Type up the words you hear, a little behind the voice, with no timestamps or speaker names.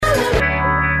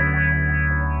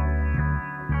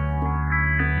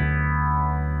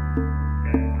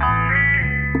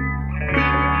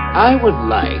I would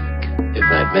like, if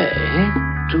I may,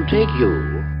 to take you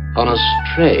on a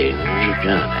strange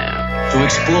journey. To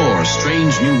explore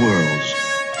strange new worlds,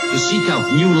 to seek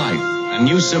out new life and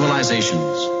new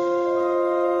civilizations,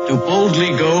 to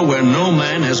boldly go where no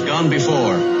man has gone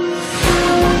before.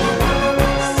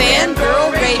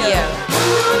 Fangirl Radio.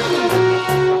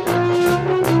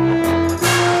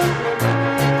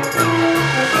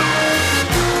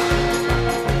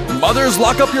 Mothers,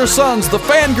 lock up your sons. The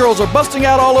fangirls are busting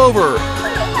out all over.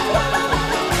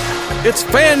 It's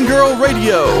Fangirl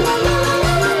Radio.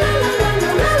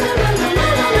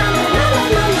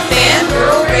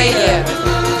 Fangirl Radio.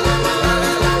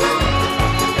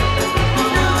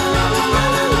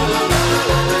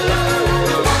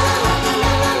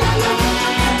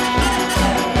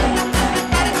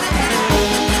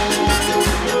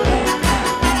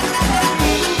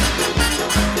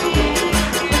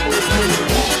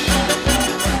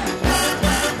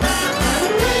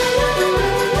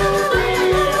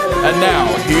 And now,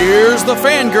 here's the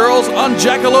Fangirls on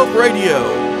Jackalope Radio.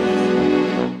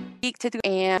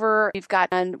 And we've got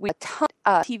a ton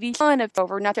of TV, ton of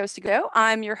over not shows to go.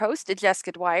 I'm your host,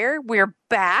 Jessica Dwyer. We're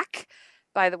back,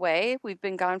 by the way. We've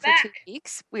been gone for 2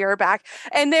 weeks. We are back.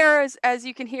 And there, as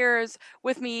you can hear,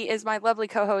 with me is my lovely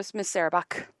co-host, Miss Sarah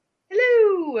Buck.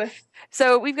 Hello.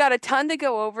 So we've got a ton to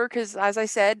go over because, as I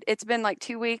said, it's been like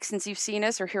 2 weeks since you've seen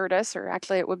us or heard us, or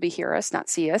actually it would be hear us, not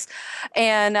see us.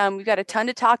 And we've got a ton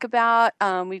to talk about.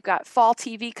 We've got fall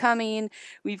TV coming.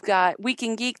 We've got Week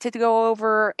in Geek to go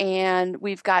over, and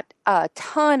we've got a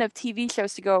ton of TV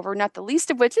shows to go over, not the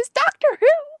least of which is Doctor Who.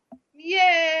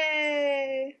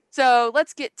 Yay! So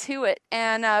let's get to it.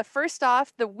 And first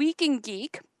off, the Week in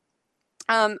Geek.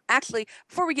 Actually,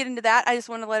 before we get into that, I just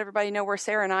want to let everybody know where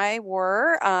Sarah and I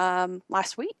were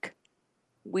last week.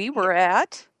 We were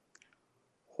at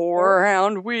Horror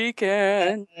Hound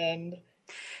Weekend.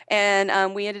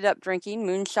 And we ended up drinking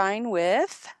moonshine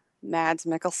with Mads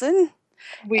Mikkelsen.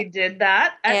 We did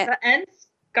that. And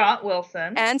Scott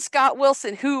Wilson. And Scott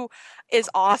Wilson, who is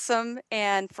awesome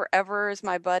and forever is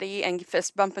my buddy and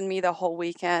fist bumping me the whole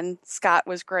weekend. Scott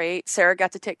was great. Sarah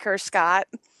got to take care of Scott.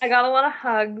 I got a lot of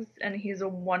hugs, and he's a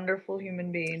wonderful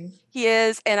human being. He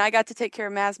is, and I got to take care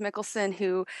of Mads Mikkelsen,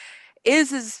 who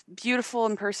is as beautiful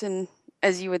in person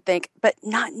as you would think, but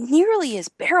not nearly as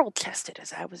barrel-chested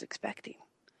as I was expecting.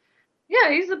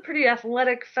 Yeah, he's a pretty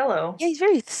athletic fellow. Yeah, he's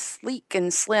very sleek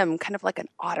and slim, kind of like an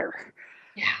otter.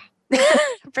 Yeah.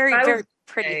 very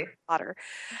pretty otter.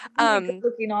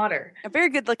 Good-looking otter. A very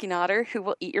good-looking otter who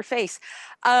will eat your face.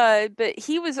 But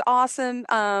he was awesome.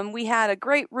 We had a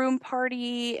great room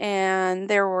party, and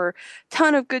there were a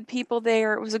ton of good people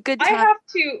there. It was a good time.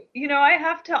 I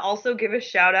have to also give a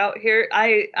shout out here.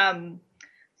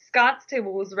 Scott's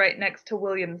table was right next to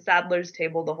William Sadler's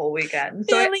table the whole weekend.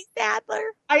 So Sadler.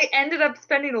 I ended up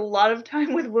spending a lot of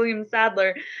time with William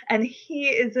Sadler, and he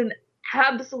is an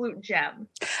absolute gem.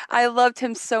 I loved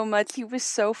him so much. He was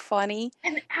so funny.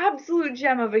 An absolute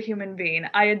gem of a human being.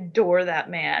 I adore that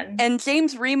man. And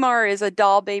James Remar is a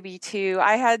doll baby too.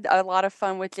 I had a lot of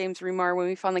fun with James Remar when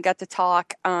we finally got to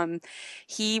talk. I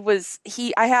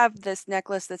have this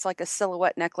necklace that's like a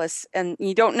silhouette necklace, and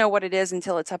you don't know what it is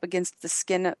until it's up against the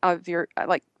skin of your,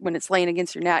 like when it's laying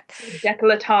against your neck.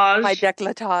 Décolletage. My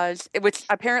décolletage, which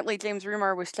apparently James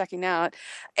Remar was checking out.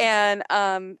 And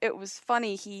it was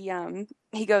funny.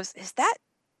 He goes, is that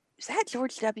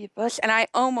George W. Bush? And I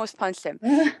almost punched him.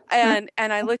 and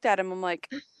I looked at him. I'm like,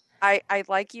 I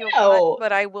like you,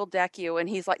 but I will deck you. And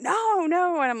he's like, no. And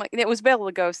I'm like, and it was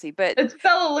Bela Lugosi, but it's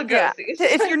Bela Lugosi. Yeah,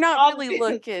 if you're not really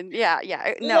looking, no,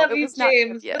 it was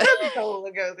James, not. But that's Bela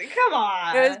Lugosi. Come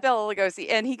on. It was Bela Lugosi,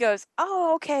 and he goes,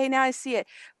 oh, okay, now I see it.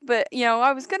 But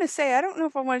I was gonna say, I don't know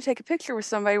if I want to take a picture with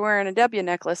somebody wearing a W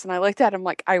necklace, and I looked at him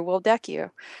like, I will deck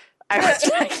you. I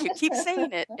was like, you keep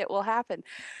saying it, it will happen.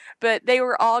 But they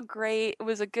were all great. It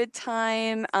was a good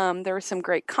time. There were some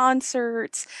great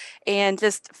concerts and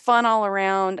just fun all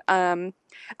around.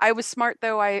 I was smart,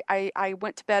 though. I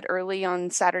went to bed early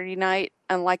on Saturday night,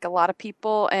 unlike a lot of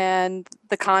people, and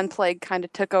the con plague kind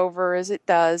of took over, as it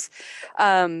does.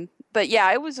 But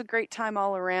yeah, it was a great time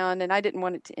all around, and I didn't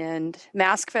want it to end.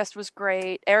 Mask Fest was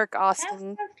great. Eric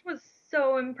Austin. Mask Fest was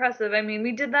so impressive. I mean,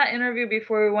 we did that interview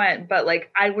before we went, but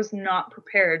I was not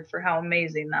prepared for how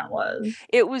amazing that was.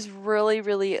 It was really,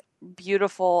 really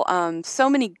beautiful. So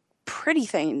many pretty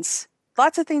things.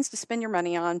 Lots of things to spend your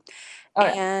money on. Oh,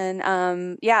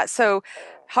 yeah. And so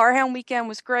Horror Hound Weekend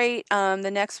was great.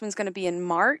 The next one's going to be in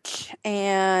March,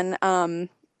 and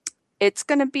it's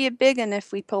going to be a big one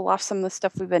if we pull off some of the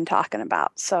stuff we've been talking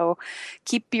about. So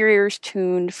keep your ears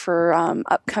tuned for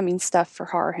upcoming stuff for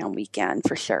Horror Hound Weekend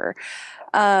for sure.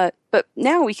 But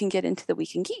now we can get into the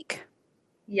Week in Geek.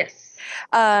 Yes.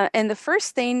 And the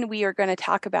first thing we are going to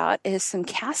talk about is some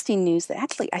casting news that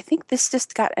actually, I think this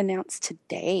just got announced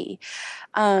today.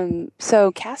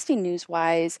 So casting news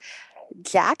wise,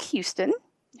 Jack Houston,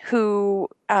 who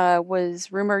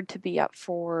was rumored to be up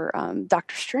for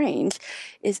Doctor Strange,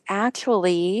 is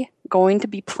actually going to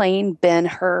be playing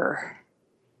Ben-Hur.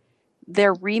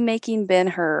 They're remaking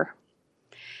Ben-Hur.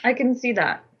 I can see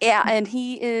that. Yeah, and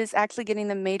he is actually getting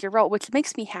the major role, which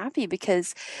makes me happy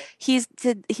because he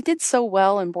did so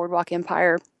well in Boardwalk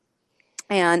Empire,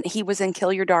 and he was in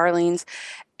Kill Your Darlings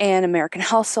and American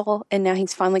Hustle, and now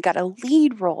he's finally got a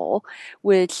lead role,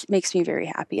 which makes me very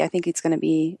happy. I think it's going to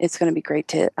be great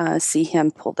to see him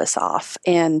pull this off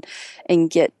and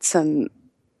get some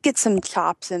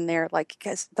chops in there, like,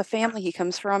 because the family he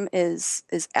comes from is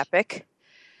epic.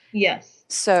 Yes.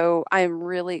 So I'm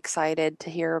really excited to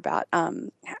hear about,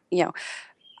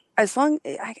 as long,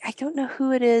 I don't know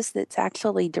who it is that's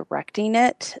actually directing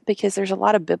it, because there's a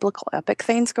lot of biblical epic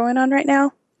things going on right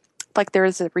now. Like there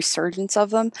is a resurgence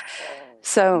of them.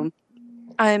 So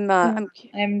I'm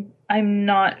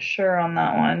not sure on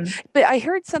that one. But I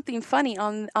heard something funny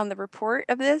on the report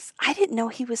of this. I didn't know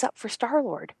he was up for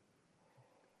Star-Lord.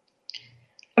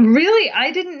 Really?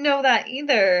 I didn't know that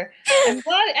either. I'm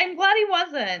glad he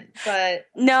wasn't, but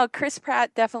no, Chris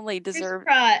Pratt definitely deserves.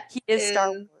 He is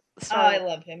Star-Lord. Oh, I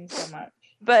love him so much.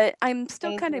 But I'm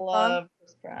still kind of bummed.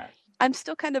 Chris Pratt. I'm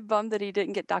still kind of bummed that he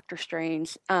didn't get Doctor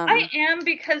Strange. I am,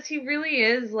 because he really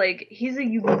is, like, he's a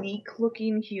unique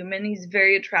looking human. He's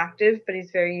very attractive, but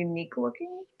he's very unique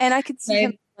looking. And I could see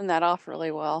him pulling that off really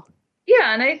well.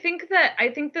 Yeah, and I think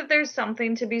that there's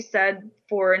something to be said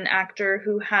for an actor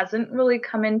who hasn't really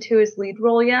come into his lead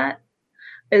role yet,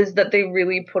 is that they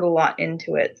really put a lot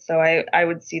into it. So I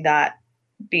would see that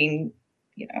being,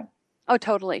 Oh,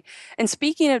 totally. And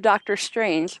speaking of Doctor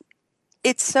Strange,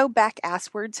 it's so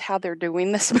back-asswards how they're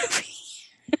doing this movie.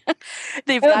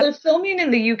 They're filming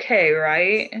in the UK,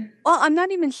 right? Well, I'm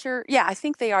not even sure. Yeah, I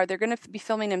think they are. They're going to be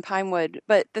filming in Pinewood.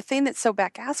 But the thing that's so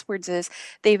back-asswards is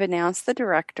they've announced the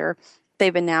director.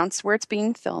 They've announced where it's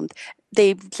being filmed.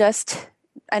 They've just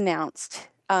announced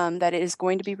that it is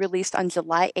going to be released on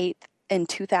July 8th in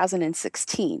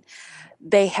 2016.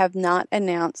 They have not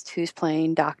announced who's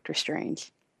playing Doctor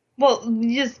Strange. Well,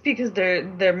 just because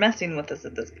they're messing with us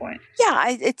at this point. Yeah,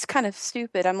 it's kind of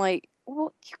stupid. I'm like,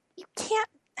 well, you can't.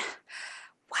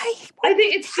 Why I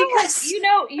think it's because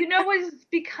it's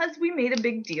because we made a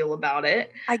big deal about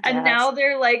it, and now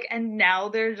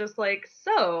they're just like,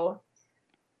 so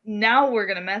now we're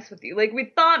gonna mess with you. Like, we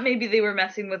thought maybe they were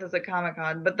messing with us at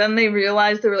Comic-Con, but then they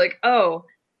realized, they were like, oh,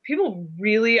 people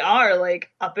really are like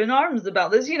up in arms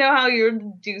about this. You know how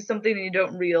you do something and you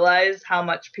don't realize how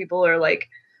much people are like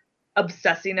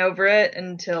obsessing over it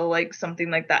until like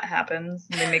something like that happens,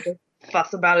 and they make a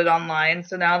fuss about it online.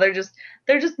 So now they're just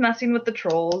messing with the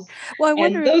trolls. Well, I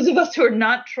wonder, and those of us who are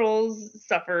not trolls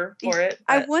suffer for it.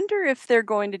 But I wonder if they're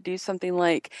going to do something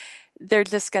like they're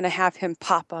just going to have him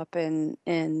pop up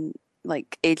in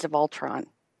like Age of Ultron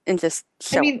and just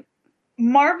show. I mean,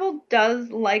 Marvel does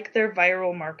like their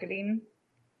viral marketing.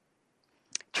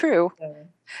 True.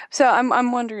 So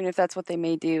I'm wondering if that's what they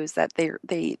may do, is that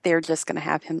they're just going to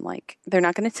have him, like, they're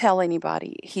not going to tell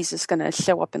anybody. He's just going to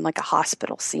show up in like a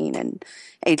hospital scene in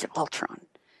Age of Ultron.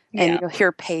 And you'll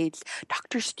hear Paige,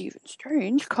 Dr. Stephen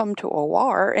Strange, come to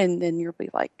OR, and then you'll be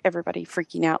like, everybody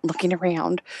freaking out, looking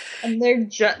around. And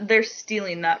they're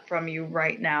stealing that from you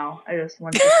right now. I just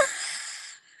want to.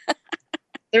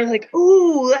 They're like,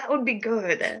 ooh, that would be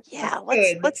good. Yeah,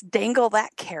 let's dangle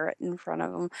that carrot in front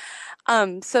of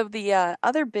them. So the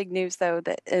other big news, though,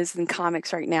 that is in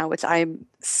comics right now, which I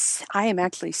am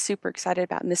actually super excited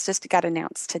about, and this just got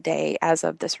announced today as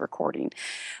of this recording.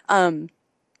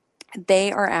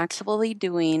 They are actually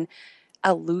doing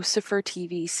a Lucifer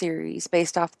TV series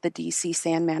based off the DC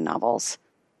Sandman novels.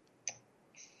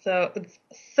 So it's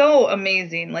so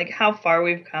amazing, like how far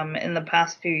we've come in the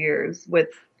past few years with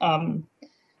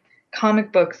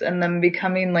comic books, and them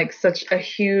becoming like such a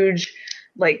huge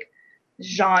like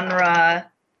genre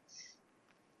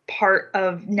part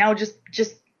of now. Just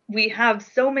we have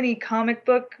so many comic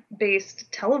book based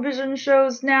television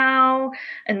shows now,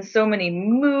 and so many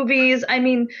movies. I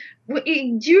mean, do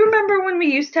you remember when we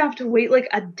used to have to wait like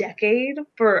a decade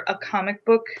for a comic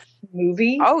book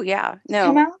movie? Oh yeah, no. To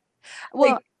come out?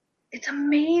 Well, like, it's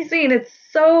amazing. It's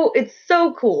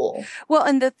so cool. Well,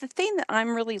 and the thing that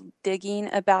I'm really digging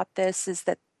about this is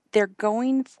that they're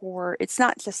going for, it's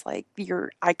not just like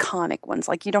your iconic ones.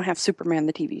 Like you don't have Superman,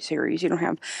 the TV series. You don't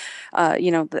have,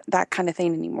 that kind of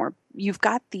thing anymore. You've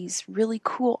got these really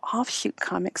cool offshoot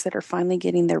comics that are finally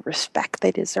getting their respect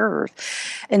they deserve.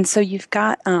 And so you've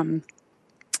got, and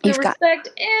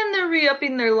they're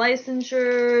re-upping their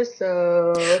licensure,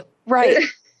 so right.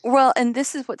 Well, and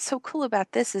this is what's so cool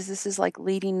about this is like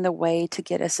leading the way to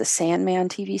get us a Sandman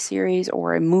TV series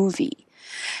or a movie.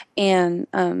 And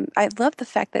I love the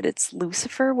fact that it's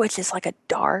Lucifer, which is like a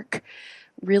dark,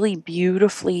 really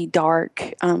beautifully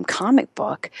dark comic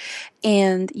book.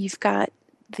 And you've got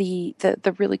the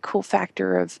really cool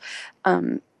factor of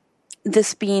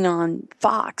this being on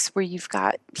Fox, where you've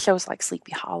got shows like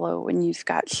Sleepy Hollow and you've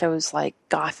got shows like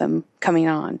Gotham coming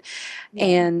on.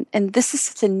 Yeah. And this is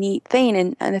such a neat thing.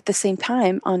 And at the same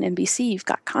time on NBC, you've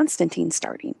got Constantine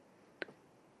starting.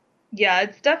 Yeah,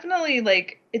 it's definitely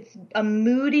like, it's a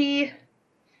moody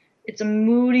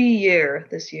year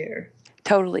this year.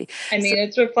 Totally. I mean,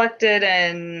 it's reflected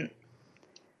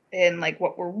in like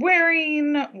what we're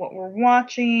wearing, what we're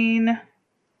watching,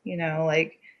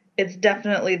 like, it's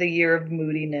definitely the year of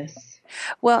moodiness.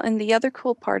 Well, and the other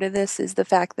cool part of this is the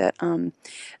fact that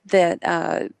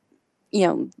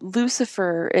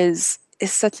Lucifer is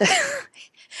such a.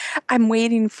 I'm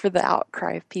waiting for the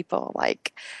outcry of people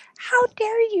like, "How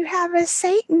dare you have a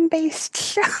Satan-based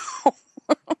show?"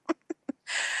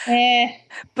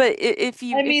 But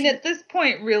at this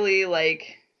point, really,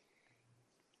 like,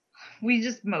 we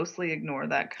just mostly ignore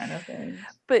that kind of thing.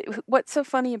 But what's so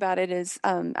funny about it is,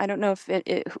 I don't know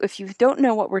if you don't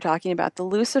know what we're talking about, the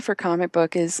Lucifer comic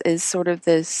book is sort of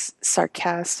this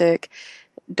sarcastic,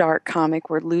 dark comic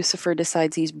where Lucifer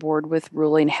decides he's bored with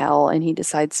ruling hell and he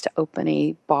decides to open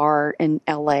a bar in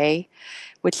LA,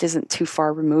 which isn't too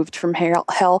far removed from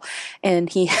hell, and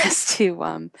he has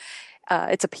to,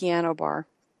 it's a piano bar,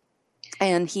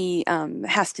 and he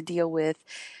has to deal with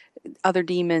other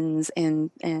demons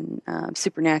and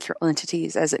supernatural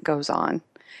entities as it goes on.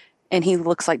 And he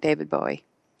looks like David Bowie.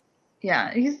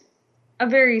 Yeah, he's a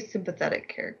very sympathetic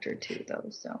character too, though,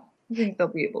 so I think they'll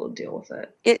be able to deal with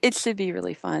it. It should be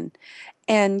really fun.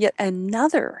 And yet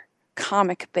another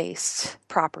comic-based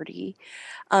property.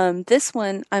 This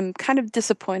one, I'm kind of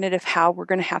disappointed of how we're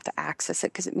going to have to access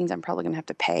it, because it means I'm probably going to have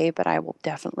to pay, but I will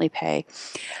definitely pay.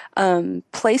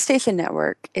 PlayStation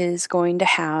Network is going to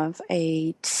have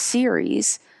a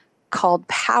series called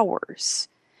Powers,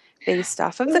 based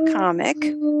off of the comic.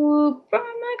 Brian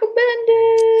Michael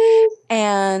Bendis.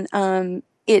 And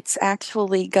it's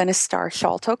actually going to star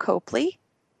Sharlto Copley,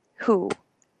 who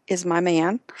is my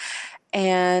man,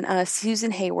 and Susan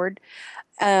Hayward.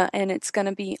 And it's going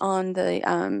to be on the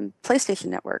PlayStation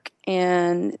Network.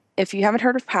 And if you haven't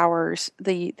heard of Powers,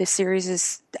 the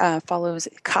series follows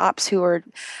cops who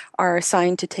are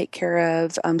assigned to take care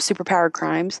of superpowered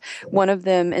crimes. One of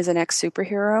them is an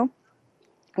ex-superhero,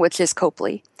 which is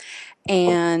Copley.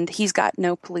 And he's got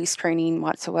no police training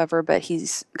whatsoever, but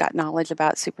he's got knowledge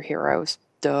about superheroes.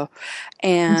 Duh.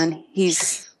 And he's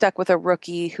stuck with a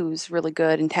rookie who's really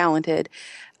good and talented.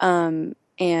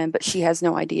 But she has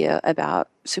no idea about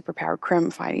superpowered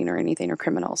crime fighting or anything, or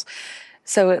criminals.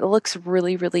 So it looks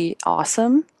really, really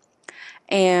awesome.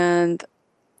 And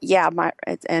yeah,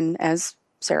 and as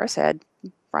Sarah said,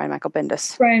 Brian Michael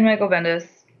Bendis. Brian Michael Bendis.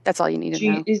 That's all you need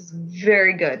to know. He's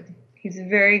very good. He's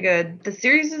very good. The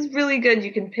series is really good.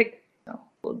 You can pick.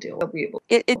 We'll deal. We'll be able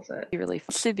to deal with it. Be really fun.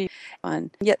 It should be fun.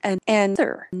 Yet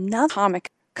another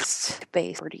comic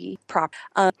based prop.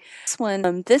 This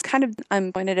one, this kind of,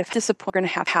 I'm going to disappoint. We're going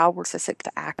to have how we're sick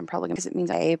to act. I'm probably going to, because it means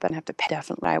I have to pay.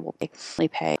 Definitely, I will pay.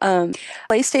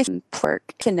 PlayStation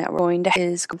Network going to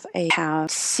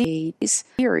have series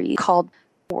called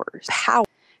Powers.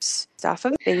 Stuff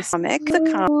of base comic, the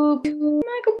comic,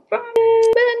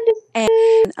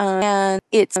 and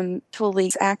it's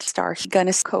actually act star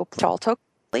Gunnis Sharlto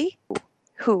Copley,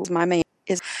 who my man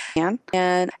is man,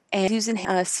 and Susan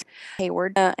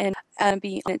Hayward, and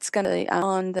it's going to be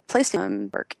on the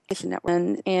PlayStation Network.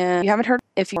 And you haven't heard,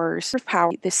 if you're sort of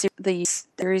power, the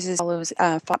series follows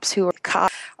Fox, who are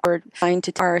cops, are trying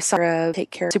to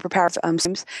take care of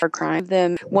superpowers or crime.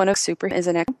 Them one of super is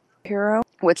an ex-hero,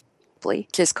 which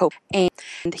just Cope, and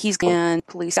he's and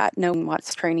police got no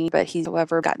what's training, but he's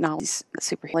however got knowledge,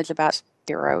 super knowledge about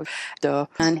heroes,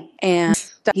 and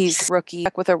he's rookie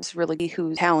with a really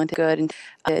who's talented, good and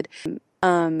good.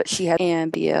 But she has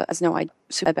no idea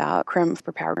about crime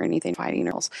for power or anything fighting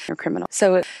or criminal.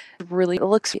 So it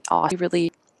looks awesome,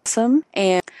 really awesome,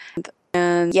 and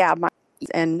yeah,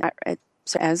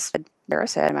 so as Sarah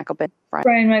said, Michael Bendis.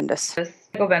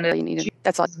 Michael Bendis. You need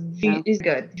that's all. He's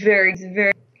good. Very,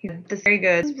 very. This is very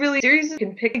good. This really series you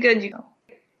can pick good.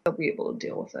 they'll be able to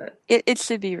deal with it. It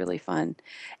should be really fun.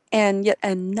 And yet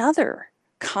another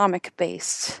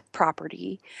comic-based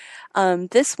property.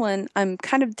 This one, I'm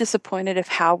kind of disappointed of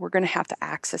how we're going to have to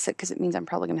access it because it means I'm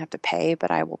probably going to have to pay,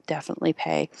 but I will definitely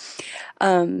pay.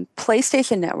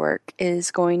 PlayStation Network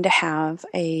is going to have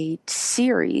a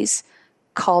series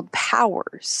called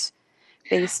Powers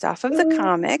based off of the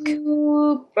comic.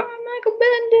 Ooh, from Michael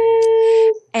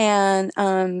Bendis.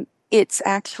 And it's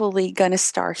actually going to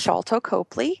star Sharlto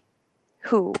Copley,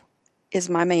 who is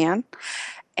my man,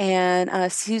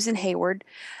 and Susan Hayward.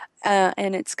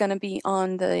 And it's going to be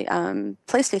on the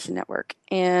PlayStation Network.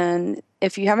 And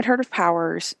if you haven't heard of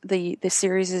Powers, the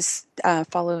series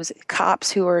follows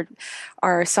cops who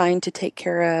are assigned to take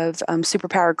care of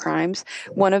superpowered crimes.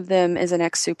 One of them is an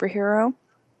ex-superhero,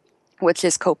 which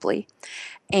is Copley.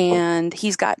 And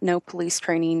he's got no police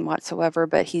training whatsoever,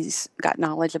 but he's got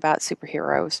knowledge about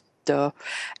superheroes. Duh.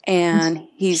 And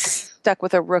he's stuck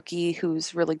with a rookie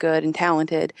who's really good and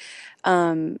talented.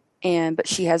 But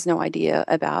she has no idea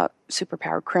about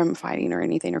superpowered crime fighting or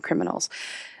anything or criminals.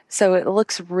 So it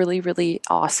looks really, really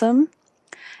awesome.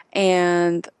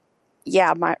 And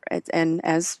yeah, and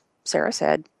as Sarah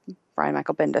said, Brian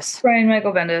Michael Bendis. Brian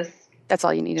Michael Bendis. That's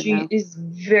all you need to know. He's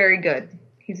very good.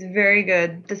 He's very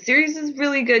good. The series is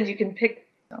really good. You can pick.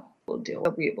 We'll deal.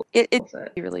 We'll be able. It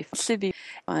be really fun. Should be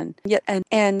fun. Yet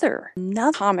another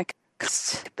comic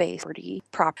based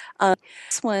prop.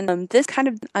 This one, this kind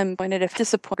of, I'm going to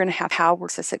disappoint. We're going to have how we're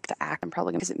sick to act. I'm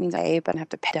probably going to, because it means I but I have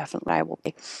to pay. Definitely, I will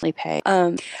pay.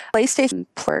 PlayStation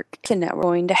Network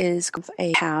going to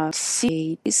have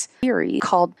series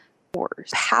called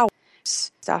Wars. How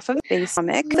stuff of base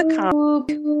comic, the comic,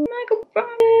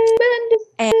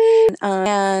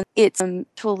 and it's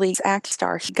actually act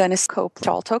star Gunnis Cope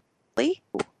Sharlto Copley,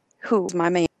 who my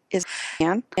man is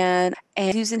man, and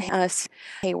Susan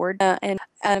Hayward, and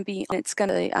it's going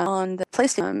to be on the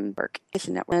PlayStation Network.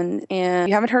 And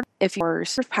you haven't heard, if you're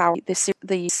sort of Power, the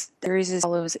series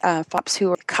follows cops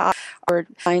who are caught or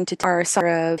trying to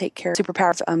take care of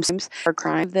superpowers or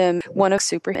crime. Them one of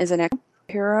super is an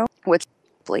ex-hero, which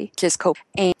is Cope,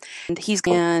 and he's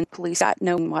and police got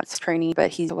no what's training,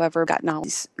 but he's however got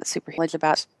knowledge, super knowledge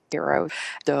about heroes.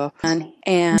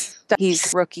 And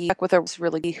he's rookie with a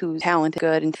really who's talented,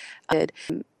 good and good.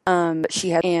 But she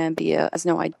has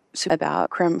no idea about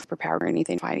crime for power or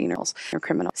anything fighting or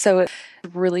criminal. So it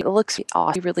looks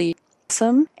awesome, really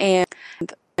awesome. And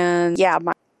yeah,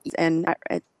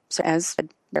 so as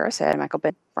Sarah said, Michael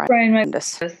Brian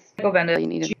Bendis. Michael Bendis. You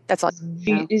need to, that's all.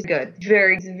 He's good.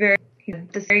 Very good.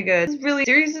 It's really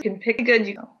series you can pick good.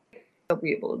 They'll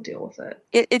be able to deal with it.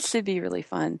 It should be really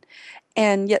fun.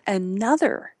 And yet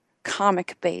another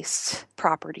comic-based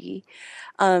property.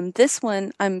 This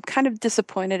one, I'm kind of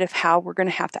disappointed of how we're going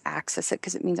to have to access it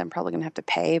because it means I'm probably going to have to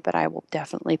pay, but I will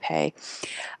definitely pay.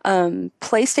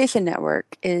 PlayStation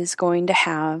Network is going to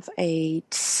have a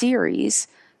series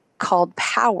called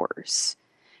Powers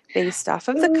based off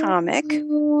of the comic.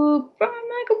 Ooh, from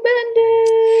Michael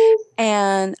Bendis.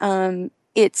 And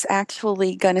it's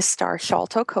actually going to star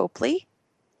Sharlto Copley,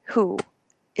 who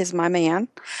is my man,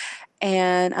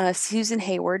 and Susan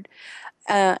Hayward.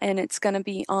 And it's going to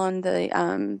be on the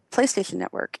PlayStation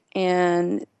Network.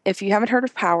 And if you haven't heard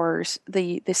of Powers,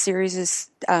 the series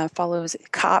follows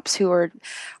cops who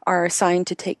are assigned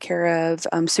to take care of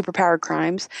superpowered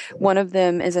crimes. One of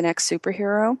them is an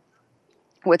ex-superhero,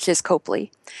 which is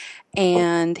Copley.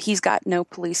 And he's got no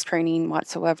police training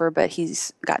whatsoever, but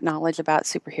he's got knowledge about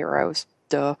superheroes.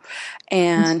 Duh.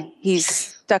 And he's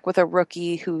stuck with a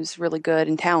rookie who's really good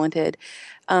and talented.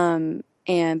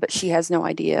 But she has no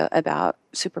idea about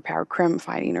superpowered crime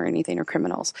fighting or anything or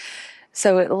criminals.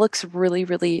 So it looks really,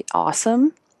 really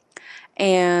awesome.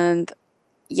 And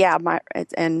yeah,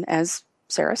 and as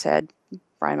Sarah said,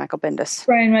 Brian Michael Bendis.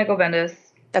 Brian Michael Bendis.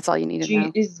 That's all you need to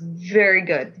know. He's very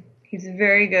good. He's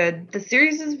very good. The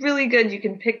series is really good. You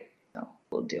can pick.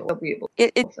 We'll deal. We'll be able.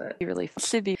 It be really fun.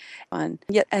 Should be fun.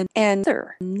 Yet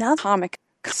another comic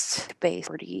based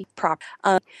prop.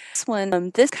 This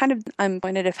one, this kind of, I'm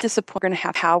going to disappoint. We're going to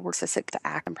have how we're sick to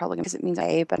act. I'm probably going to, because it means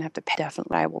I but I have to pay.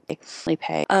 Definitely, I will pay.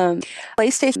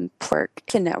 PlayStation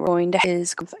Network going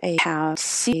to have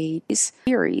series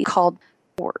called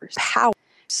Wars. How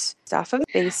stuff of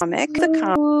base comic, the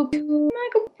comic,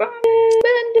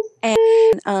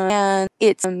 and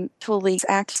it's actually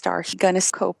act star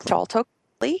Gunnis Cope Sharlto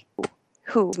Copley,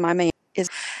 who my man is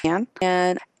man,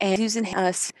 and Susan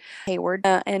Hayward,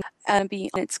 and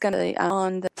it's going to be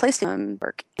on the PlayStation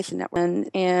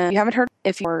Network. And you haven't heard,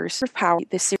 if you're sort of Power,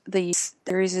 the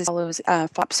series follows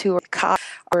cops who are caught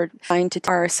or trying to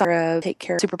take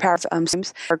care of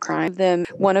superpowers or crime. Them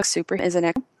one of super is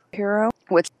an hero,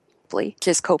 which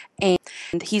is Cope, and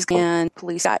he's and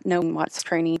police got no what's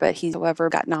training, but he's however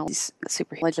got knowledge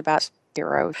super knowledge about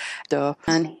heroes,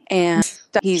 and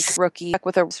he's rookie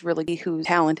with a really who's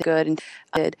talented, good, and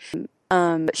good.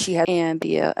 But she has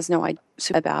no idea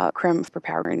about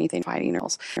superpower or anything fighting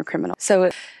or criminals. So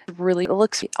it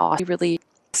looks awesome, really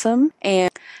awesome,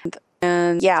 and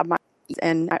yeah,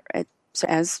 so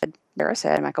as Sarah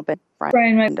said, Michael Bendis.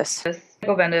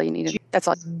 Michael Bendis. You need that's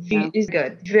all. He's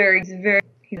good. Very good.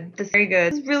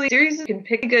 It's really series you can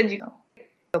pick good. You'll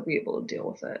be able to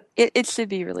deal with it. It should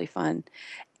be really fun,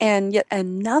 and yet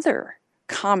another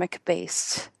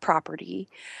comic-based property.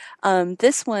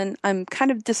 This one, I'm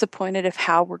kind of disappointed of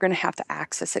how we're going to have to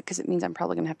access it because it means I'm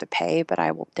probably going to have to pay, but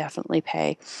I will definitely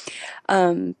pay.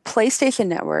 PlayStation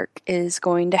Network is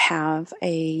going to have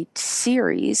a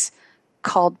series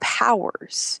called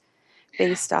Powers,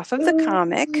 based off of the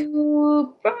comic.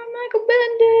 From Michael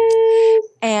Bendis.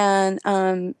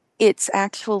 And it's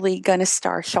actually going to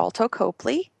star Sharlto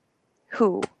Copley,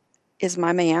 who is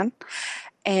my man,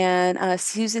 and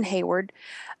Susan Hayward.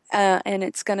 And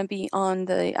it's going to be on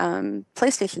the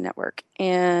PlayStation Network.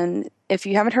 And if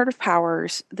you haven't heard of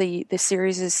Powers, the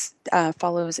series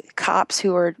follows cops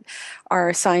who are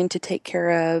assigned to take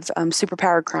care of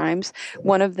superpowered crimes.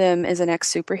 One of them is an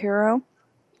ex-superhero,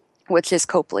 which is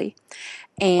Copley.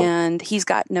 And he's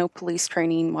got no police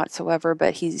training whatsoever,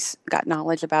 but he's got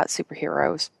knowledge about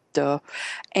superheroes. Duh.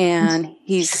 And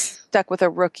he's stuck with a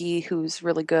rookie who's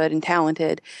really good and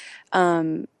talented.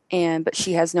 But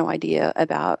she has no idea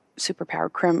about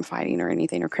superpowered crime fighting or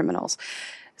anything or criminals.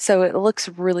 So it looks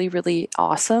really, really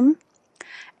awesome.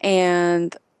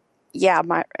 And yeah,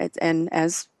 and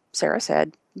as Sarah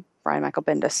said, Brian Michael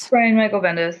Bendis.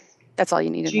 That's all you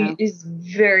need to know. He's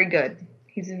very good.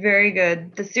 He's very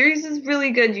good. The series is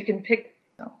really good. You can pick.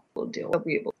 We'll deal. We'll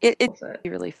be able. It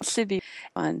really should be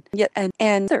fun. Yet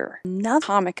another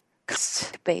comic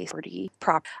based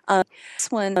prop. This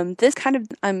one, this kind of,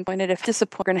 I'm going to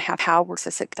disappoint. We're going to have how we're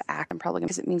to act. I'm probably going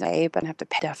to, because it means I have to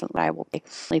pay. Definitely, I will pay.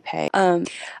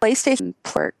 PlayStation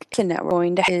Network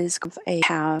going to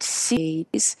have a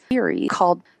series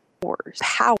called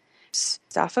Powers.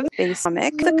 Stuff of base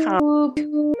comic, the comic,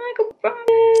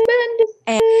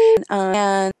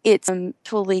 and it's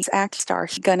actually act star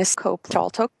Gunnis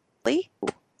Sharlto Copley,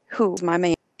 who's my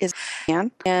man. Is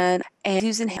and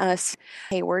Susan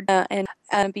Hayward and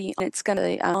it's going to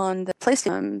be on the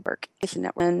PlayStation Network.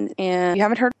 And if you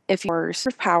haven't heard, if you're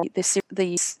sort of power, the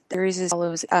series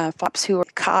follows cops who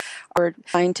are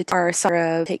trying to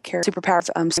take care of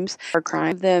superpowers or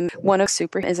crime. Them one of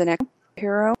super is an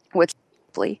ex-hero, which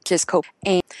is Cope,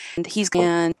 and he's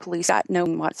and police got no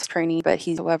what's training, but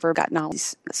he's however got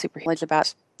knowledge super knowledge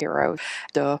about hero,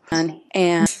 and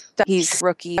he's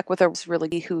rookie with a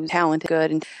really who's talented,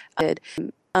 good, and good.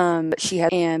 But she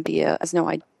has no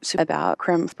idea about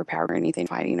crime superpower or anything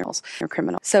fighting or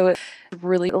criminal. So it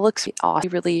looks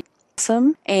awesome, really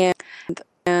awesome, and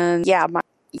yeah,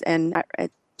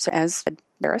 so as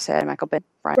Sarah said, Michael Bendis.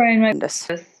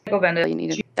 Michael Bendis. You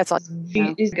need that's all.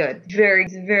 He's good. Very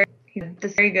good.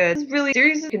 It's really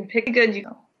series you can pick good.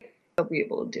 You'll be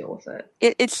able to deal with it.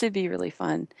 It should be really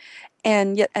fun.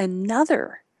 And yet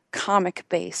another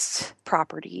comic-based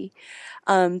property.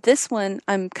 This one,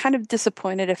 I'm kind of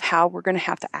disappointed of how we're going to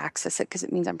have to access it because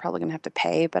it means I'm probably going to have to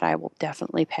pay, but I will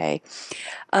definitely pay.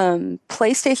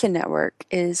 PlayStation Network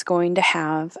is going to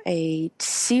have a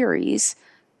series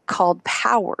called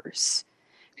Powers,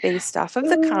 based off of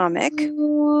the comic.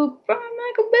 From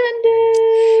Michael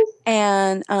Bendis.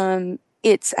 And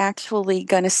it's actually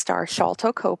going to star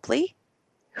Sharlto Copley,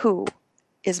 who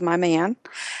is my man,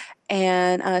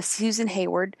 and Susan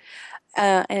Hayward.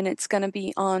 And it's going to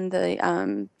be on the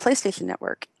PlayStation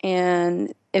Network.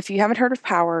 And if you haven't heard of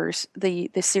Powers, the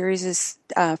series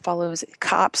follows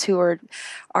cops who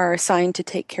are assigned to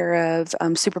take care of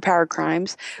superpowered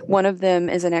crimes. One of them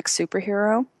is an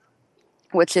ex-superhero,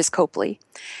 which is Copley.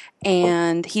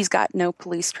 And he's got no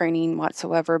police training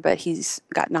whatsoever, but he's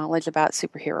got knowledge about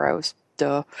superheroes.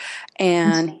 Duh.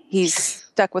 And he's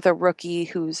stuck with a rookie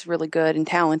who's really good and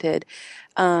talented.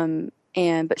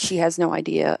 But she has no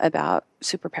idea about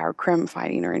superpowered crime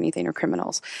fighting or anything or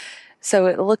criminals. So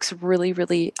it looks really,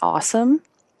 really awesome.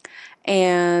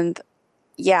 And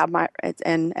yeah,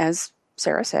 and as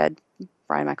Sarah said,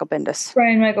 Brian Michael Bendis.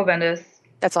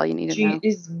 That's all you need to know.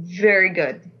 He's very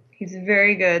good. He's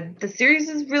very good. The series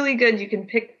is really good. You can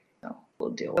pick.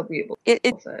 We'll deal. We'll be able. It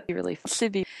really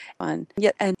should be fun.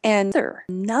 Yet another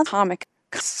comic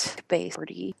based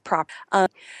prop.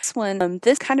 This one,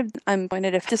 this kind of, I'm going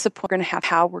to disappoint. We're going to have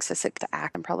how we're sick to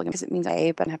act. I'm probably going to, because it means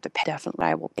I but I have to pay. Definitely,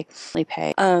 I will pay.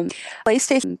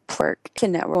 PlayStation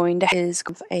Network going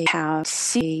to have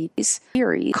series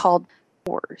called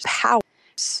Wars. How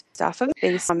stuff of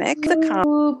base comic, the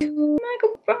comic,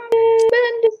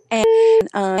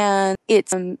 and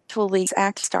it's actually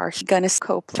act star Gunnis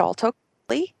Cope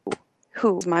Chaltockley,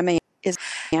 who my man is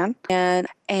man, and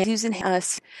Susan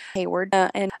Hayward,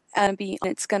 and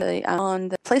it's going to be on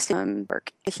the PlayStation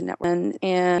Network.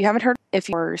 And you haven't heard, if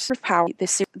you're power, the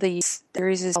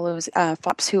series follows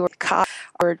fops who are caught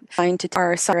or trying to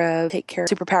take care of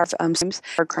superpowers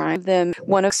or crime. Them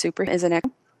one of super is an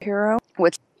hero,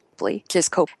 which just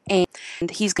cope, and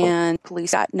he's and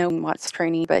police got no what's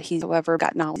training, but he's however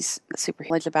got knowledge, super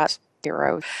knowledge about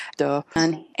heroes,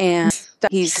 and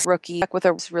he's rookie with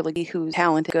a really who's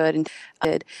talented, good, and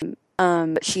good.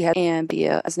 But she has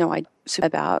no idea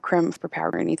about crime for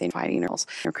power or anything, fighting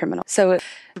or criminal. So it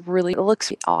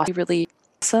looks awesome, really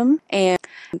awesome, and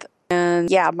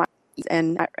yeah,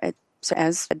 so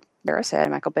as Sarah said,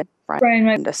 Michael Bendis.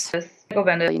 Michael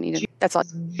Bendis. You need that's all.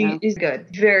 He's good.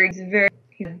 Very good.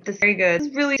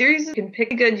 It's really series you can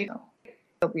pick good. You'll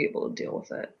be able to deal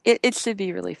with it. It should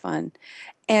be really fun,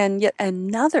 and yet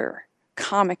another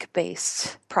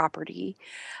comic-based property.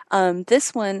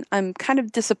 This one, I'm kind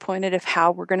of disappointed of how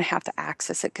we're going to have to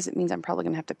access it, because it means I'm probably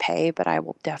going to have to pay, but I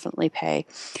will definitely pay.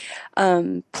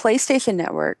 PlayStation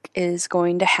Network is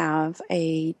going to have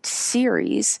a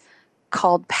series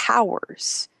called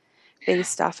Powers,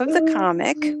 based off of the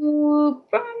comic. From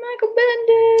Michael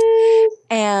Bendis.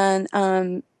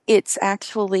 And it's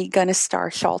actually going to star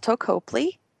Sharlto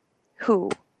Copley, who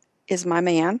is my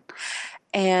man,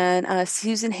 and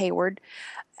Susan Hayward.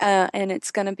 And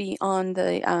it's going to be on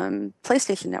the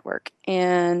PlayStation Network.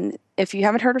 And if you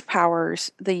haven't heard of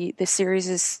Powers, the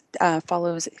series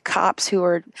follows cops who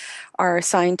are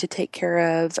assigned to take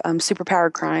care of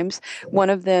superpowered crimes.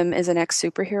 One of them is an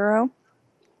ex-superhero,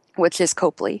 which is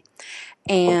Copley.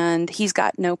 And he's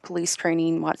got no police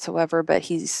training whatsoever, but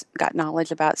he's got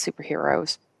knowledge about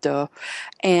superheroes. Duh.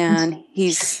 And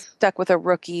he's stuck with a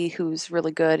rookie who's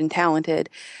really good and talented.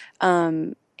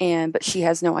 But she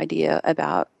has no idea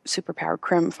about superpowered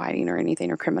crime fighting or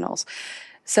anything or criminals.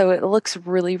 So it looks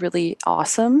really, really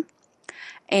awesome.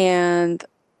 And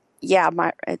yeah,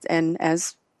 and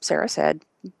as Sarah said,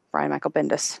 Brian Michael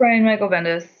Bendis.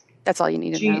 That's all you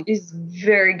need to know. He's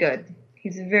very good.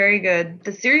 He's very good.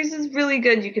 The series is really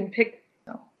good. You can pick.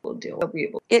 We'll deal. We'll be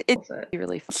able. It's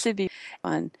really fun. It should be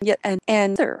fun. Yet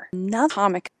another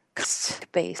comic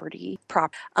based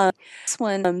prop. This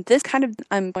one, this kind of,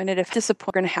 I'm going to disappoint.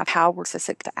 We're going to have how we're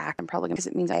sick to act. I'm probably going to, because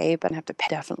it means I but I have to pay.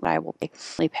 Definitely, I will pay.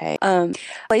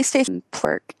 PlayStation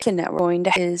Network going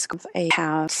to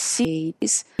have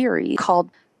series called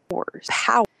Wars.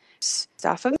 How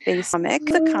stuff of base comic,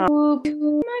 the comic,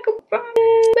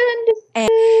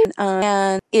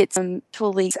 and it's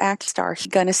actually act star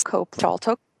Gunnis Cope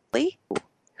Chaltockley,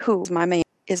 who my man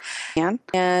is man,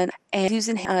 and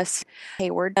Susan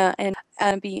Hayward, and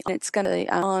it's going to be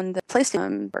on the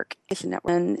PlayStation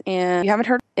Network. And you haven't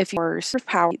heard, if you're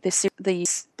power, the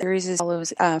series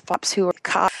follows fops who are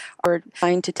caught or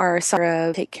trying to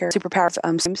take care of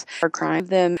superpowers or crime.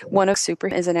 Them one of super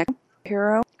is an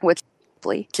ex-hero, which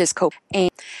just cope,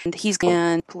 and he's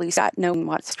and police got no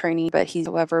what's training, but he's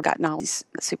however got knowledge,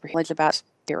 super knowledge about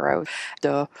heroes.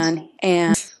 Duh.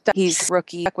 And he's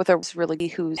rookie with a really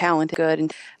who's talented, good,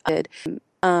 and good.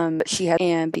 But she has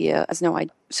no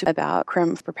idea about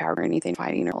crime for power or anything,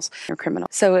 fighting or criminal.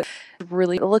 So it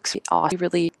looks awesome,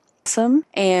 really awesome,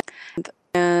 and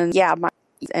yeah,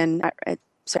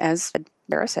 so as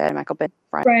Sarah said, Michael Bendis.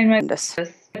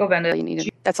 Michael Bendis. You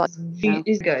need that's all.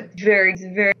 He's good. Very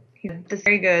good.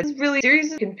 It's really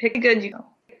series you can pick good. You'll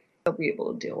be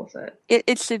able to deal with it.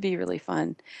 It should be really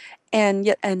fun, and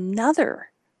yet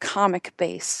another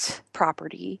comic-based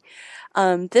property.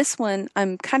 This one,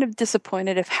 I'm kind of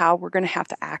disappointed of how we're going to have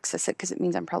to access it, because it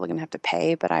means I'm probably going to have to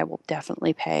pay, but I will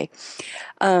definitely pay.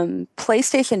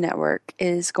 PlayStation Network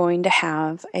is going to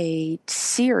have a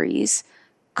series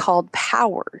called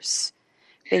Powers,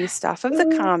 based off of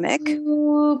the comic.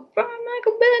 From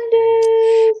Michael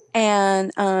Bendis.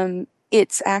 And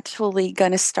it's actually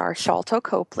going to star Sharlto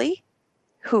Copley,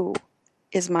 who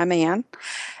is my man,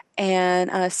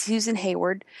 and Susan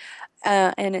Hayward.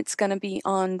 And it's going to be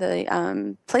on the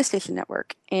PlayStation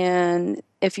Network. And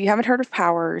if you haven't heard of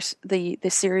Powers, the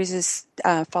series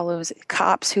follows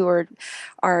cops who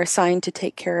are assigned to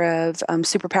take care of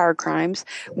superpowered crimes.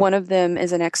 One of them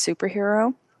is an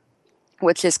ex-superhero,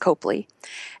 which is Copley.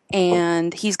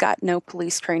 And he's got no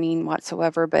police training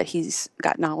whatsoever, but he's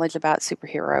got knowledge about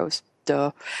superheroes.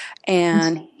 Duh.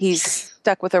 And he's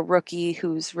stuck with a rookie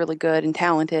who's really good and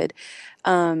talented.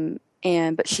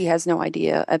 But she has no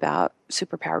idea about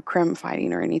superpowered crime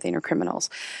fighting or anything or criminals.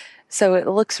 So it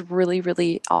looks really,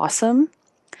 really awesome.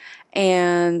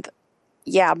 And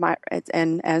yeah,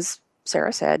 and as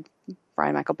Sarah said,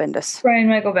 Brian Michael Bendis. Brian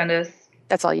Michael Bendis.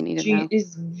 That's all you need to know.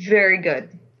 He's very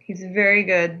good. He's very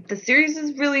good. The series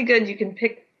is really good. You can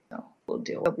pick. We'll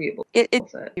deal. We'll be able.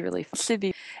 It's really fun. It should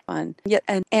be fun. Yet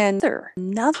another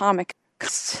comic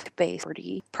based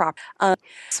prop.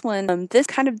 This one, this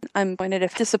kind of, I'm going to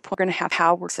disappoint. We're going to have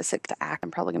how we're sick to act.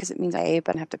 I'm probably going to, because it means I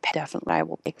but I have to pay. Definitely, I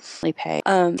will pay.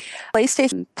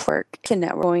 PlayStation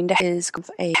Network going to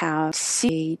have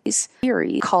series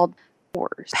called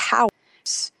Wars. How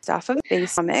stuff of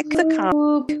base comic, the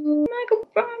comic,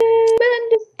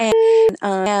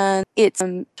 and it's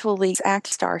actually act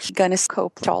star Gunnis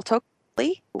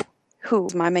Copley,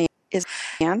 who's my main is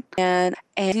man, and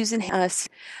Susan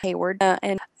Hayward,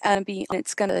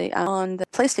 it's gonna be on the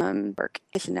PlayStation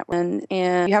Network,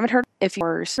 and you haven't heard if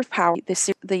you're Power. The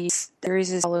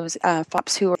series is follows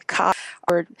fops who are caught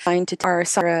or trying to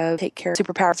take care of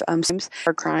superpowers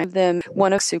or crime. Them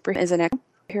one of super is an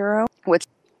hero, which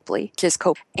is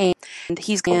Cope, and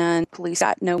he's and police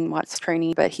got no what's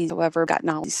training, but he's however got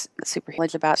knowledge super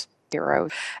knowledge about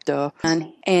heroes.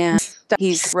 And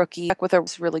he's rookie with a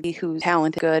really who's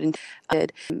talented, good and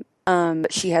good.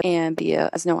 But she has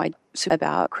no idea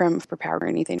about crime for power or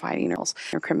anything fighting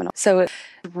or criminal. So it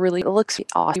looks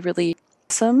awesome, really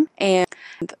awesome, and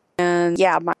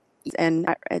yeah,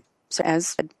 so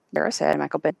as Sarah said,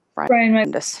 Brian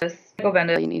Bendis. Michael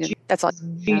Bendis. You need to, that's all.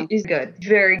 He's good.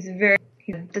 Very good.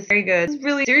 This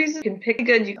really series you can pick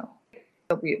good. You'll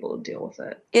be able to deal with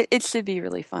it. It should be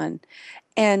really fun,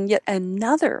 and yet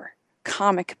another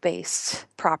comic-based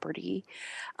property.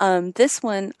 This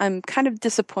one, I'm kind of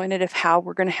disappointed of how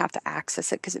we're going to have to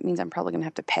access it because it means I'm probably going to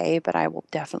have to pay, but I will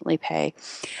definitely pay.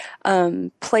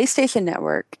 PlayStation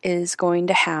Network is going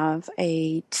to have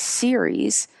a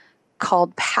series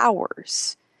called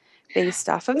Powers, based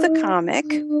off of the comic.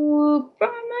 Brian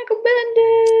Michael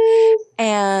Bendis.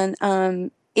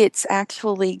 And it's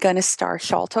actually going to star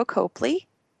Sholto Copley,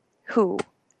 who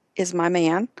is my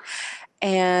man,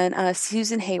 and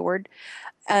Susan Hayward.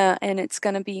 And it's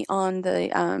going to be on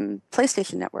the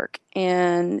PlayStation Network.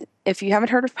 And if you haven't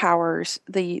heard of Powers,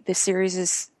 the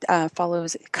series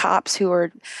follows cops who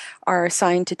are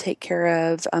assigned to take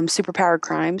care of superpowered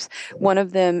crimes. One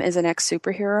of them is an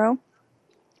ex-superhero,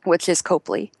 which is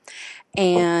Copley.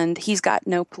 And he's got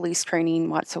no police training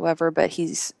whatsoever, but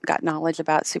he's got knowledge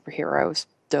about superheroes.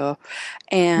 Duh.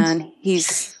 And he's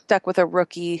stuck with a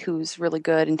rookie who's really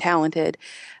good and talented.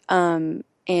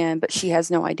 But she has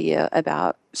no idea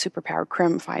about superpowered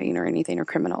crime fighting or anything or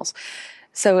criminals.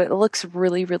 So it looks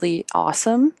really, really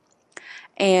awesome.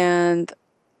 And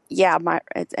yeah,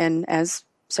 and as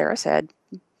Sarah said,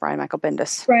 Brian Michael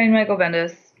Bendis. Brian Michael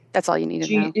Bendis. That's all you need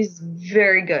to know. He's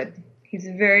very good. He's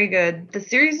very good. The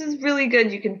series is really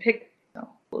good. You can pick.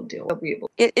 We'll deal. We'll be able.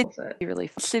 It's really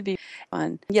fun. It should be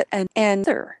fun. Yet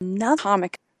another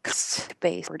comic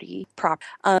based prop.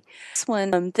 This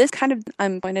one, this kind of,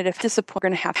 I'm going to disappoint. We're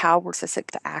going to have how we're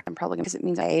sick to act. I'm probably going to, because it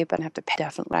means I but I have to pay.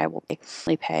 Definitely, I will pay.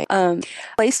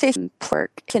 PlayStation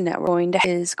Network going to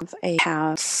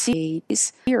have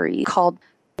series called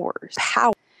Wars.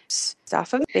 How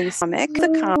stuff of base comic, the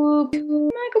comic,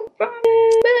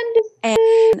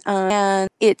 and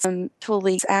it's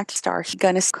actually act star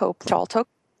Gunnis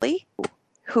Copley,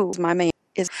 who my main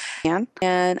is man,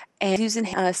 and Susan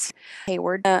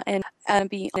Hayward, and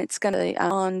it's going to be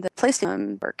on the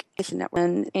PlayStation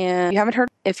Network. And you haven't heard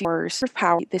if you're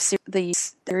Power. The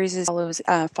series is follows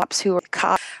fops who are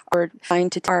caught or trying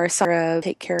to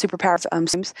take care of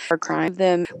superpowers or crime.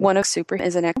 Them one of super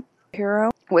is an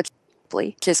hero, which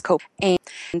is Cope, and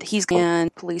he's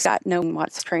and police got no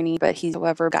what's training, but he's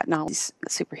however got knowledge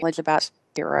super knowledge about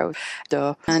heroes.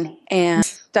 Duh. And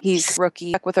he's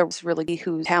rookie with a really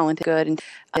who's talented, good and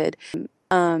good.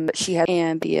 But she has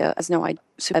no idea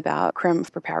about crime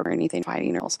for power or anything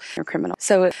fighting or criminal.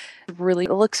 So it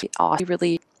looks awesome,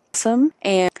 really awesome.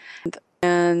 And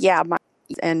yeah,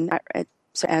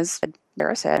 so as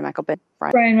Sarah said,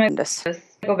 Brian Bendis.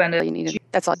 Michael Bendis. You need to,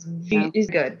 that's all. He's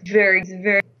good. Very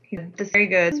good. This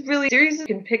really series you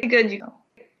can pick good. You'll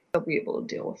be able to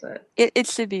deal with it. It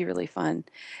should be really fun.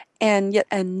 And yet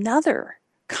another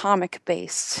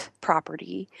comic-based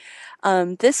property.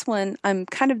 This one, I'm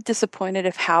kind of disappointed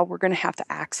of how we're going to have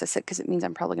to access it because it means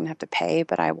I'm probably going to have to pay,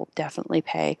 but I will definitely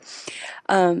pay.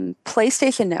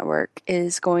 PlayStation Network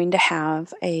is going to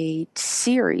have a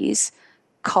series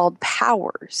called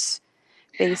Powers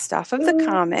based off of the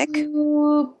comic.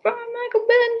 Ooh, Brian Michael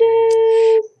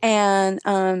Bendis.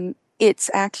 And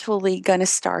it's actually going to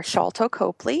star Sharlto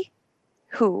Copley,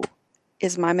 who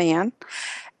is my man,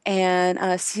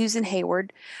 and Susan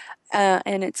Hayward.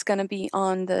 And it's going to be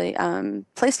on the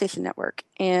PlayStation Network.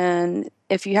 And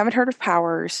if you haven't heard of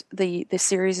Powers, the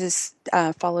series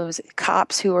follows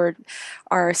cops who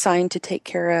are assigned to take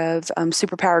care of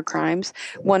superpowered crimes.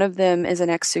 One of them is an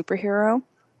ex-superhero,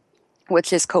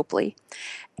 which is Copley.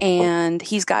 And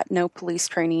he's got no police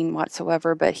training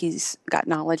whatsoever, but he's got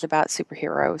knowledge about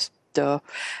superheroes. Duh.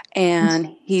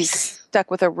 And he's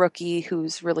stuck with a rookie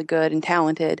who's really good and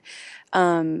talented.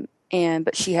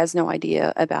 But she has no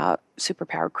idea about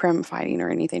superpowered crime fighting or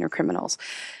anything or criminals.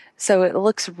 So it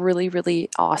looks really, really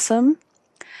awesome.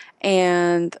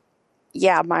 And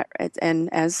yeah,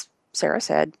 and as Sarah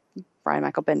said, Brian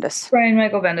Michael Bendis. Brian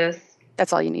Michael Bendis.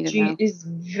 That's all you need to know. He's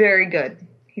very good.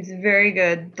 He's very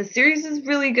good. The series is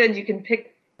really good. You can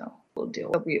pick. We'll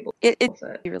deal. We'll be able. It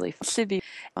really should be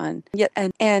fun. Yet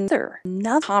another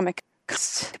comic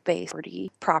based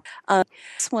prop.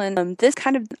 This one, this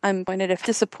kind of, I'm going to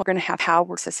disappoint. We're going to have how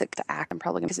we're sick to act. I'm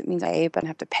probably going to, because it means I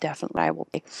have to pay. Definitely, I will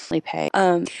pay.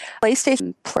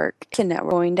 PlayStation Network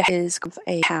going to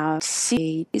have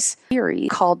series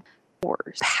called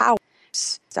Wars. How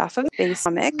stuff of base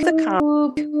comic, the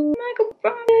comic,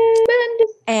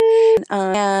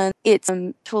 and it's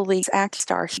actually act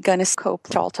star Gunnis Cope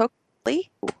Sharlto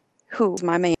Copley, who's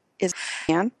my man. Is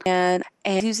and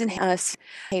Susan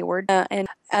Hayward and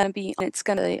it's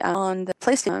going to be on the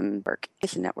PlayStation Network.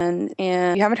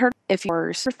 And if you haven't heard, if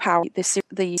you're sort of Power, the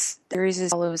series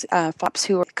follows cops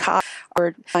who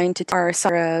are trying to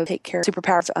take care of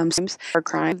superpowers or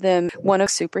crime. Them one of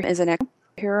super is an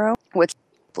ex-hero, which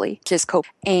is Cope,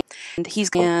 and he's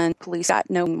and police got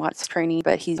no what's training,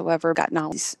 but he's however got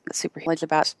knowledge super knowledge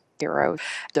about hero,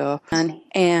 and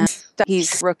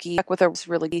he's rookie with a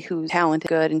really who's talented,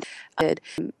 good and good.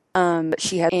 But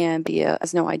she has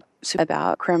no idea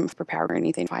about crime for power or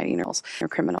anything fighting or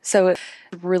criminal. So it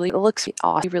looks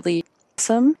awesome, really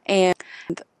awesome, and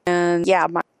yeah,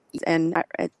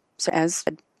 as Sarah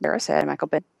said, Brian Michael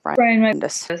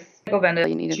Bendis.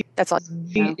 You need to, that's all.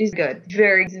 He's good.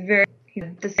 He's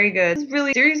very good. It's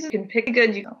really series you can pick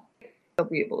good. You'll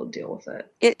be able to deal with it.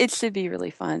 It should be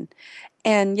really fun.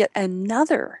 And yet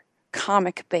another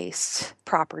comic-based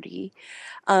property.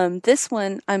 This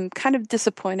one, I'm kind of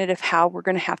disappointed of how we're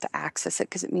going to have to access it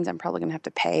because it means I'm probably going to have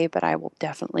to pay, but I will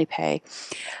definitely pay.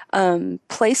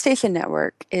 PlayStation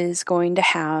Network is going to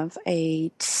have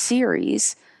a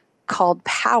series called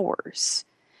Powers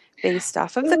based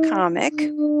off of the comic.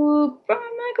 Ooh, Brian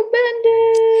Michael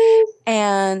Bendis.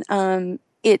 And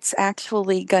it's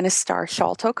actually going to star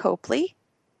Sharlto Copley,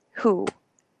 who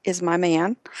is my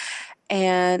man,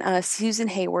 and Susan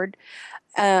Hayward.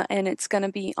 And it's going to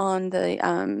be on the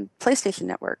PlayStation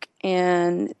Network.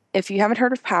 And if you haven't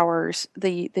heard of Powers,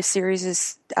 the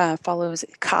series follows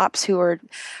cops who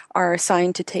are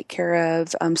assigned to take care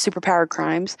of superpowered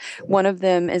crimes. One of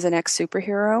them is an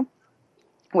ex-superhero,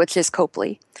 which is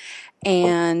Copley.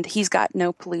 And he's got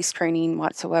no police training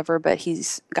whatsoever, but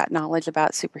he's got knowledge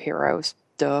about superheroes.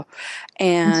 Duh.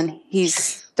 And he's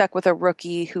stuck with a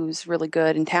rookie who's really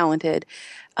good and talented.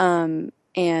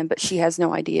 But she has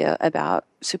no idea about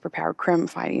superpowered crime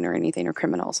fighting or anything or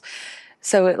criminals.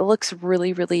 So it looks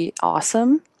really, really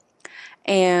awesome.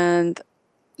 And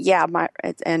yeah,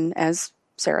 and as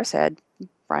Sarah said,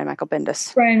 Brian Michael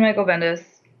Bendis. Brian Michael Bendis.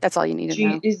 That's all you need to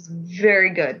know. He's very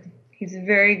good. He's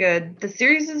very good. The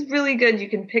series is really good. You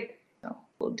can pick.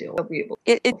 We'll deal. We'll be able.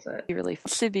 It really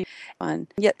should be fun.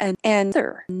 Yet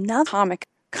another comic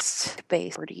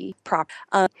based prop.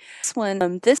 This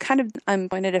one, this kind of, I'm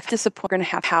going to disappoint. We're going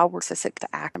to have how we're sick to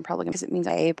act. I'm probably going to, because it means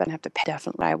I have to pay.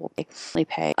 Definitely, I will pay.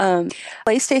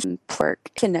 PlayStation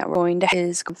Network going to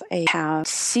have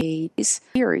series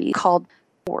called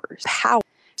Wars. How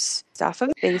stuff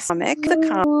of base comic, the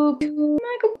comic,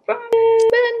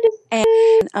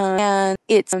 and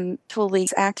it's actually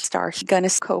act star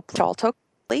Gunnis Cope Sharlto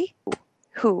Copley,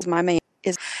 who my man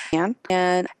is man,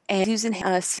 and Susan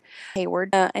Hayward,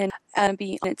 and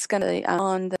it's going to be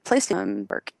on the PlayStation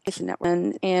Network.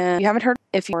 And if you haven't heard,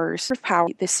 if you're sort of Power,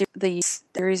 the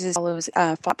series follows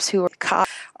cops who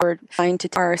are trying to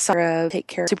take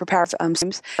care of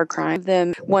superpowers or crime.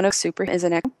 Them one of super is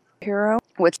an ex-hero,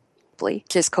 which Copley,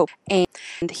 just Copley,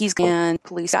 and he's and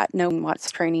police got no what's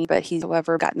training, but he's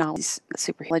however got knowledge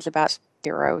super knowledge about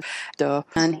heroes,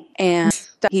 and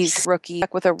he's rookie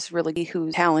with a really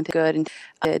who's talented, good, and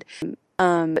good.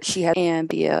 But she has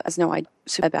no idea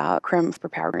about crime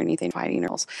superpower or anything fighting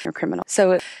or criminal.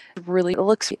 So it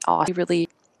looks awesome, really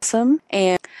awesome,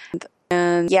 and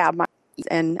yeah,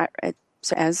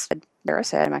 so as Sarah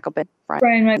said, Michael Bendis.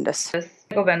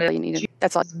 Michael Bendis. You need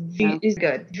that's all. He's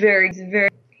good. Very good.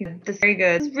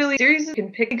 It's really series you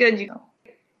can pick good. You'll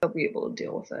be able to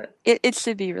deal with it. It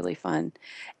should be really fun,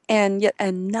 and yet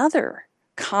another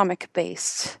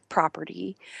comic-based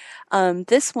property.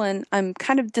 This one, I'm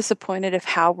kind of disappointed of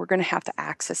how we're going to have to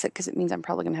access it because it means I'm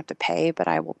probably going to have to pay, but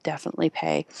I will definitely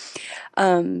pay.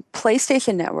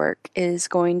 PlayStation Network is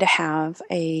going to have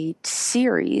a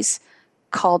series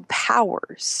called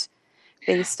Powers,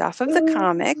 based off of the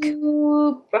comic. By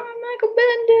Michael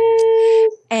Bendis.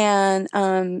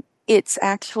 And it's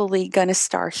actually going to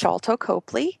star Sholto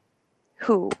Copley,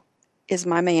 who is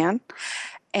my man,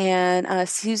 and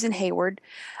Susan Hayward.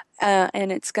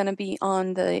 And it's going to be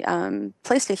on the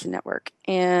PlayStation Network.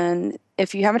 And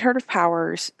if you haven't heard of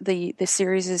Powers, the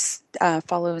series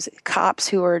follows cops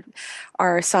who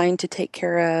are assigned to take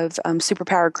care of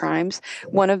superpowered crimes.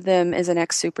 One of them is an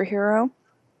ex-superhero,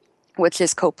 which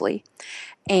is Copley.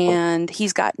 And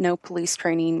he's got no police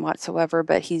training whatsoever,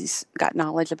 but he's got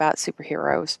knowledge about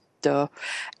superheroes. Duh.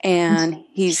 And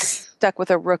he's stuck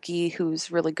with a rookie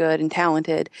who's really good and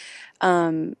talented.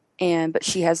 But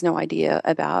she has no idea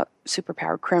about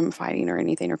superpowered crime fighting or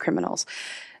anything or criminals.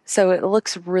 So it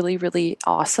looks really, really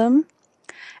awesome.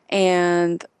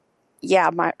 And yeah,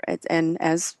 and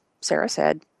as Sarah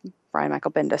said, Brian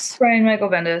Michael Bendis.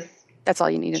 That's all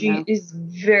you need to know. He's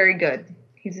very good.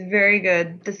 He's very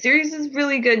good. The series is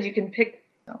really good. You can pick.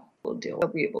 We'll deal. We'll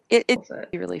be able. It's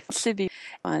really fun. It should be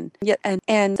fun. Yet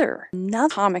another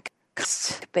comic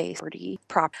based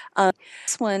prop.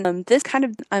 This one, this kind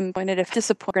of, I'm going to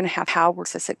disappoint. We're going to have how we're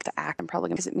sick to act. I'm probably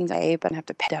going to, because it means I have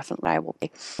to pay. Definitely, I will pay.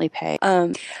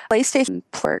 PlayStation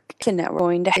Network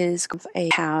going to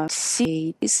have a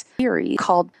series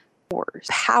called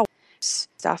Powers.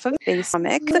 Stuff of base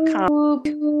comic, the comic,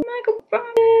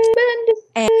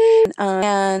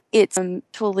 and it's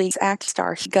actually act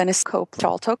star Gunnis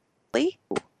Copley,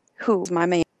 who is my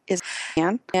man.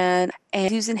 And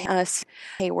Susan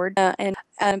Hayward and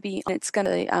it's going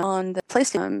to be on the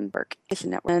PlayStation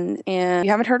Network. And if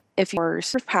you haven't heard, if you're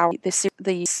of Power, the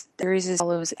series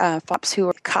follows cops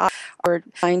who are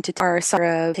trying to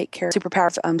take care of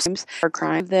superpowers or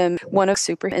crime. Them one of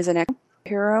super is an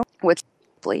ex-hero, which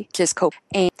just Cope,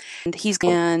 and he's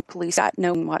and police got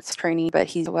no what's training, but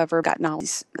he's however got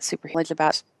knowledge super knowledge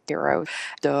about heroes.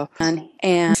 Duh. And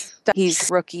he's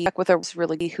rookie with a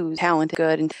really who's talented,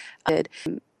 good, and good.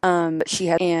 But she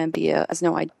has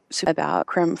no idea about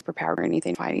crime superpower or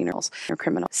anything fighting or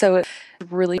criminal. So it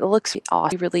looks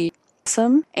awesome, really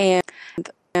awesome. And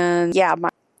yeah,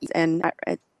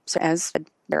 so as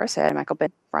Sarah said, Michael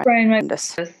Bendis.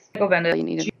 Michael Bendis. You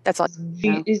need that's all.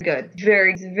 He's good.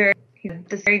 Very good.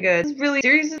 It's really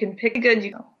series you can pick good.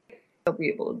 You'll be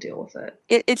able to deal with it.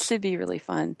 It should be really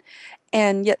fun.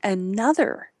 And yet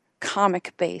another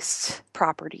comic-based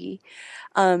property.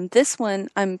 This one,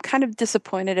 I'm kind of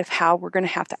disappointed of how we're going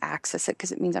to have to access it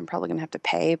because it means I'm probably going to have to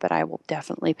pay, but I will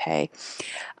definitely pay.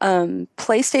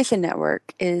 PlayStation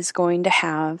Network is going to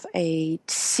have a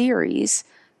series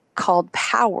called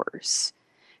Powers,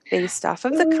 based off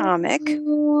of the comic. By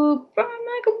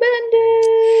Michael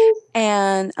Bendis.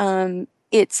 And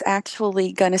it's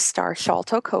actually going to star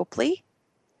Sholto Copley,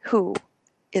 who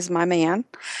is my man,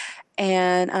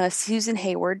 and Susan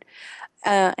Hayward.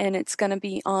 And it's going to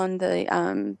be on the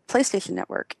PlayStation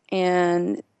Network.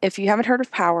 And if you haven't heard of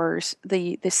Powers,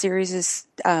 the series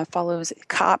follows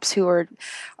cops who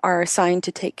are assigned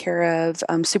to take care of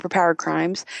superpowered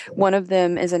crimes. One of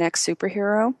them is an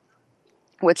ex-superhero,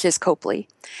 which is Copley.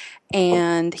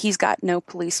 And he's got no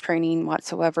police training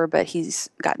whatsoever, but he's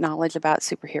got knowledge about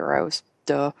superheroes.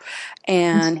 Duh.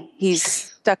 And he's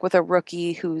stuck with a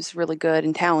rookie who's really good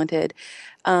and talented.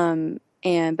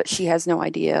 But she has no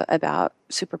idea about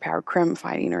superpowered crime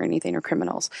fighting or anything or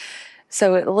criminals.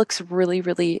 So it looks really,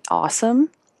 really awesome.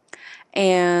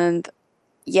 And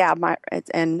yeah,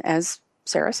 and as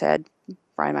Sarah said,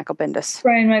 Brian Michael Bendis.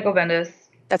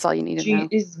 That's all you need to know.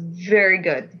 He's very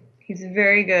good. He's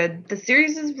very good. The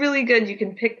series is really good. You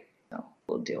can pick.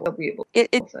 We'll deal. We'll be able.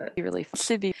 It really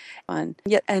should be fun.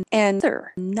 Yet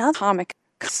another comic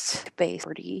based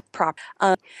prop.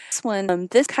 This one,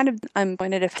 this kind of, I'm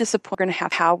going to disappoint. We're going to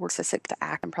have how we're sick to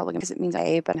act. I'm probably going to, because it means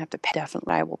I but I have to pay.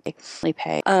 Definitely, I will pay.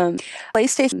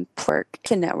 PlayStation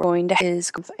Network going to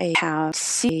have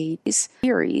series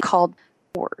called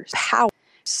Wars. How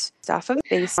stuff of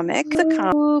base comic, the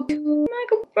comic,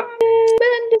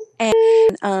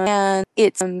 and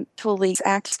it's actually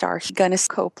act star Gunnis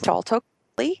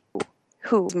Copley,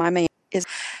 who's my main is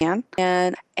man,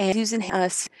 and Susan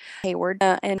Hayward,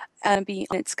 and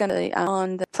it's going to be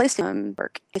on the PlayStation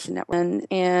Network.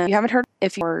 And you haven't heard,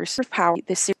 if you're Power,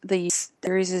 the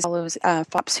series follows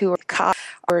fops who are caught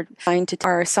or trying to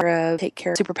take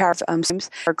care of superpowers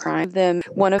or crime. Them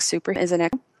one of super is an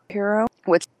hero,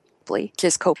 which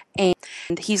just cope, and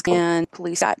he's and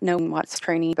police got no what's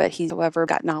training, but he's however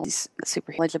got knowledge,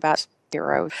 super knowledge about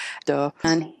heroes,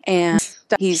 and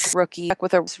he's rookie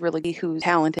with a really who's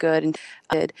talented, good and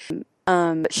good.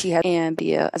 But she has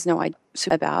no idea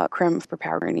about crime for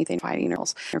power or anything fighting or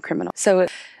criminal. So it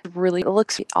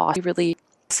looks awesome, really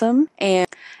awesome, and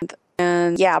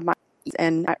yeah,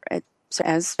 so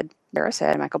as Sarah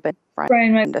said, Michael Bendis.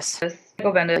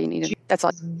 Michael Bendis. You need that's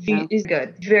all. He's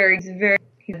good. Very.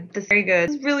 This very good.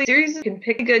 It's really series you can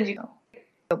pick good. You'll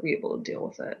be able to deal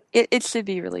with it. It should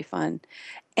be really fun,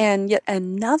 and yet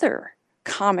another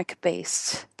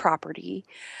comic-based property.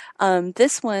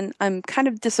 This one, I'm kind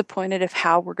of disappointed of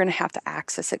how we're going to have to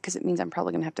access it because it means I'm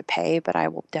probably going to have to pay, but I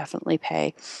will definitely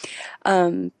pay.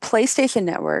 PlayStation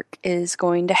Network is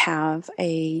going to have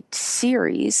a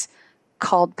series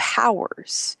called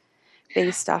Powers,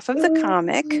 based off of the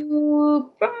comic. By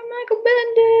Michael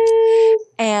Bendis.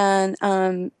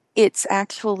 And it's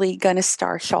actually going to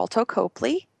star Sholto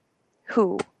Copley,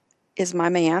 who is my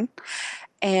man,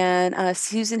 and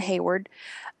Susan Hayward.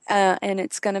 And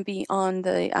it's going to be on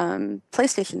the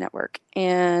PlayStation Network.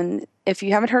 And if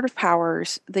you haven't heard of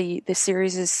Powers, the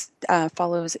series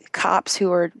follows cops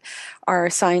who are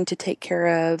assigned to take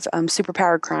care of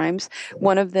superpowered crimes.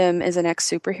 One of them is an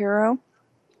ex-superhero,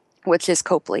 which is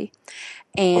Copley.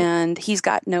 And he's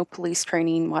got no police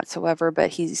training whatsoever,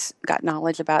 but he's got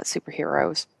knowledge about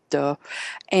superheroes. Duh.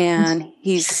 And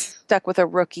he's stuck with a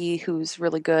rookie who's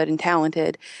really good and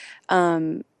talented.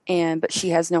 But she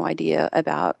has no idea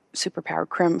about superpowered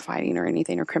crime fighting or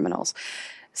anything or criminals.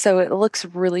 So it looks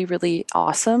really, really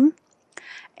awesome.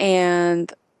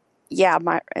 And yeah,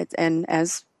 and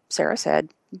as Sarah said,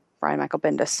 Brian Michael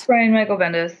Bendis.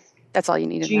 That's all you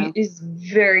need to know. He's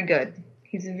very good.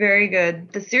 He's very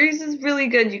good. The series is really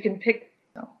good. You can pick.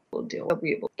 We'll deal. We'll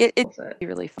be able to deal with it.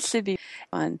 Really fun. Should be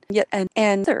fun. Yet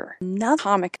another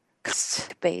comic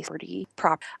based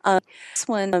prop. This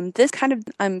one, this kind of,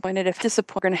 I'm going to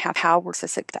disappoint. We're going to have how we're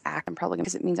sick to act. I'm probably going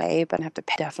to, because it means I but I have to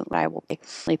pay. Definitely, I will pay.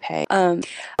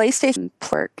 PlayStation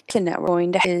Network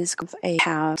going to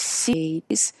have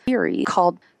series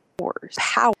called Wars.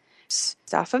 How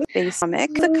stuff of base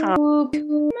comic, the comic,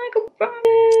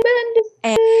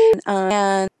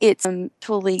 and it's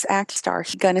actually act star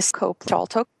Gunnis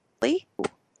Copley,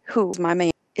 who my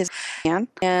main is man,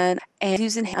 and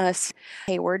Susan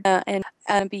Hayward, and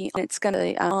it's going to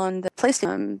be on the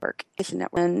PlayStation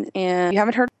Network. And you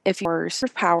haven't heard, if you're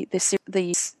Power, the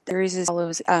series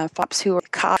follows fops who are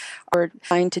caught or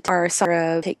trying to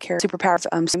take care of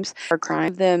superpowers or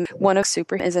crime. Them one of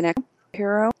super is an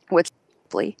ex-hero, which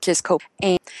just cope,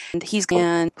 and he's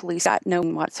and police got no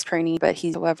what's training, but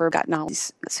he's however got knowledge,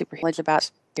 super knowledge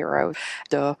about heroes.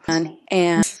 Duh.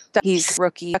 And he's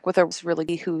rookie with a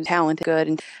really who's talented, good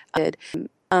and good.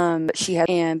 But she has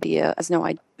no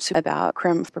idea about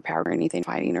crime for power or anything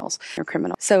fighting or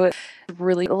criminal. So it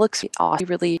looks awesome,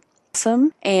 really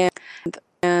awesome, and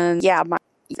yeah,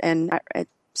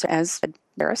 so as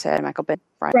Sarah said, Michael Bendis.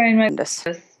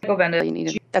 Michael Bendis. You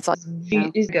need that's all.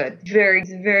 He's good. Very.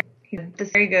 This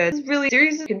very good. It's really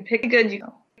series you can pick good.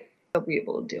 You'll be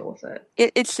able to deal with it.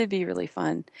 It should be really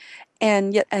fun,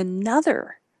 and yet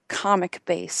another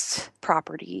comic-based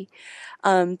property.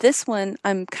 This one,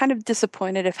 I'm kind of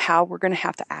disappointed of how we're going to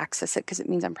have to access it because it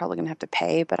means I'm probably going to have to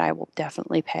pay, but I will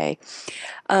definitely pay.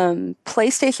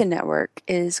 PlayStation Network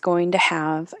is going to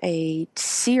have a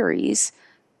series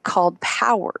called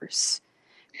Powers,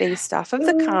 based off of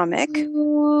the comic. By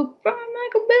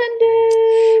Michael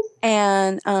Bendis.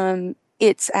 And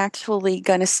it's actually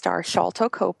going to star Sholto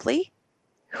Copley,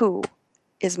 who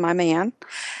is my man,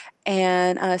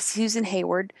 and Susan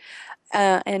Hayward.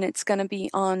 And it's going to be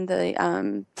on the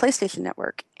PlayStation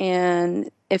Network. And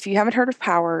if you haven't heard of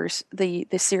Powers, the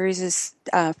series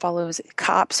follows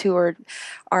cops who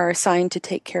are assigned to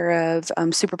take care of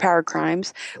superpowered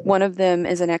crimes. One of them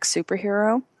is an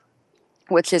ex-superhero,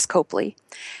 which is Copley.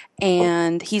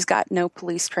 And he's got no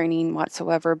police training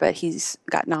whatsoever, but he's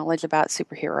got knowledge about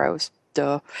superheroes.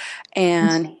 Duh.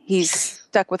 And he's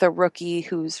stuck with a rookie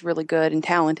who's really good and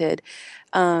talented.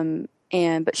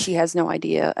 But she has no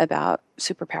idea about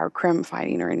superpowered crime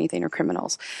fighting or anything or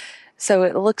criminals. So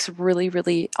it looks really,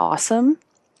 really awesome.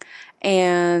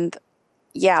 And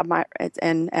yeah,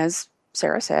 and as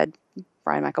Sarah said,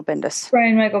 Brian Michael Bendis.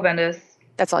 Brian Michael Bendis.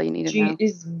 That's all you need to know.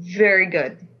 He's very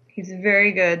good. He's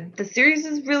very good. The series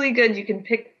is really good. You can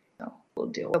pick. We'll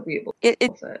deal. We'll be able.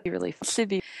 It's really fun. Should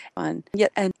be fun.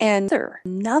 Yet another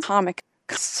comic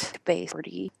based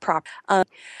prop.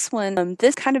 This one,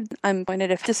 this kind of, I'm going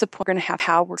to disappoint. We're going to have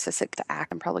how we're to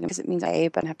act. I'm probably going to, because it means I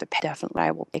but I have to pay. Definitely,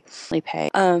 I will pay.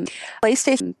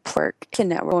 PlayStation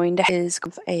Network going to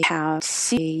have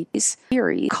series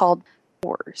called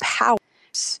Wars. Power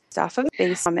stuff of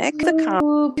base comic, the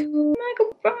comic,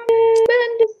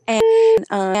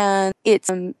 and it's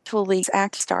actually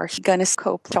act star Gunnis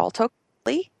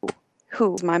Copley,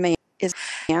 who's my main is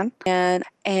man, and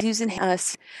using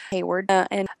Hayward,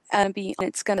 and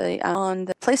it's going to be on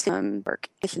the PlayStation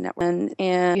Network.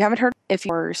 And you haven't heard, if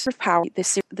you're sort of power, the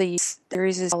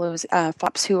series follows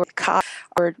Fops who are caught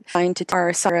or trying to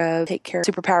take care of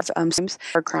superpowers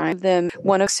or crime. Them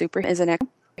one of super is an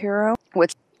hero,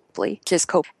 which is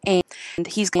Cope, and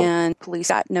he's and police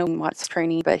got no what's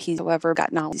training, but he's however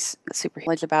got knowledge super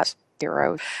knowledge about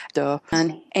hero,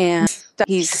 and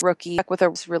he's rookie with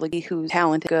a really who's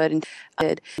talented, good and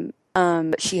good.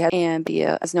 But she has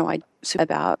no idea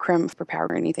about crime for power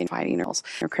or anything fighting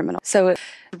or criminal. So it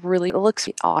looks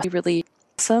awesome, really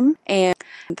awesome, and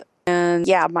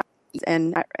yeah,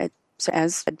 so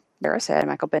as Sarah said,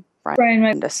 Brian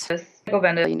Bendis. Michael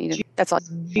Bendis. You need that's all.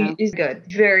 He's good.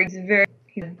 Very good.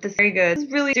 This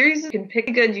really series you can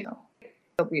pick good. You'll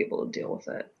be able to deal with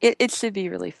it. It should be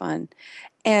really fun,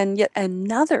 and yet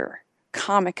another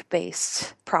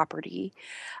comic-based property.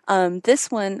 This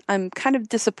one, I'm kind of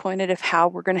disappointed of how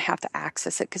we're going to have to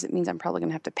access it, because it means I'm probably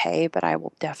going to have to pay, but I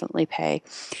will definitely pay.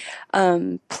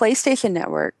 PlayStation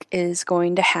Network is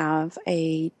going to have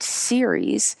a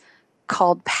series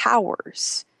called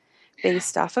Powers,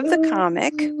 based off of the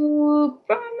comic. Brian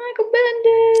Michael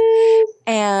Bendis.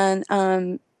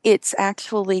 And it's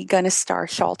actually going to star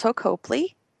Sharlto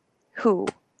Copley, who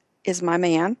is my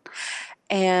man,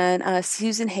 and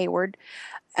Susan Hayward.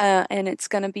 And it's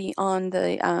going to be on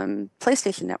the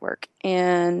PlayStation Network.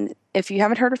 And if you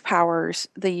haven't heard of Powers,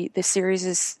 the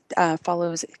series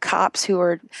follows cops who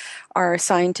are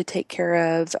assigned to take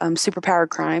care of superpowered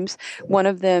crimes. One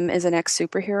of them is an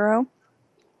ex-superhero,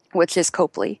 which is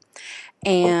Copley.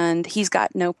 And he's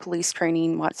got no police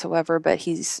training whatsoever, but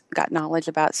he's got knowledge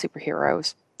about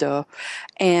superheroes. Duh.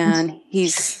 And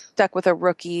he's stuck with a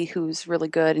rookie who's really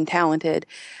good and talented.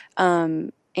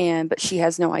 But she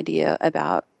has no idea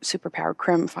about superpowered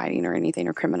crime fighting or anything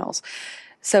or criminals.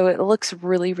 So it looks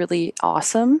really, really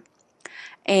awesome.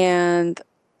 And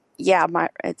yeah,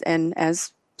 and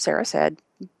as Sarah said,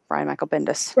 Brian Michael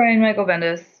Bendis. Brian Michael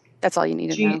Bendis. That's all you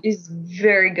need to know. He's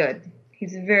very good.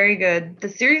 He's very good. The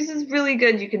series is really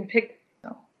good. You can pick.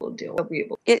 We'll deal. We'll be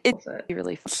able. It's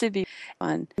really fun. Should be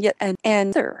fun. Yet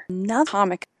another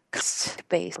comic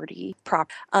based prop.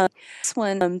 This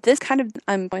one, this kind of,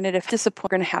 I'm going to disappoint.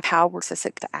 We're going to have how we're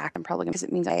to act. I'm probably going to, because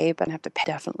it means I but I have to pay.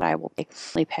 Definitely, I will pay.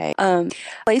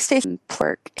 PlayStation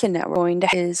Network going to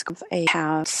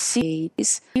have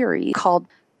series called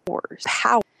Wars.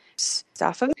 Powers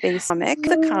stuff of base comic,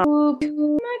 the comic,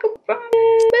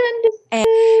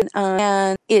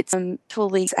 and it's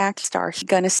actually act star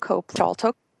Gunnis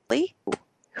Copley,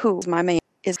 who's my main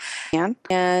is man,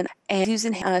 and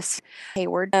using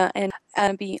Hayward, and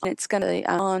it's going to be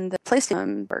on the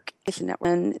PlayStation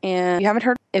Network. And you haven't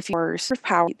heard, if you're sort of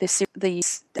power, the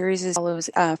series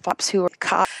follows Fops who are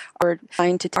caught or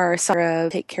trying to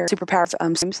take care of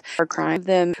superpowers or crime.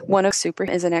 Them one of super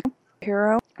is an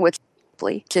ex-hero, which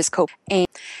is Cope, and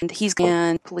he's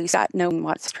and police got no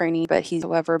what's training, but he's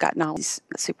however got knowledge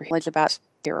super knowledge about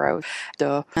heroes.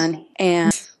 Duh.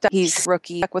 And he's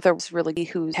rookie with a really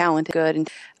who's talented, good and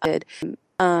good.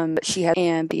 But she has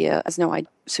no idea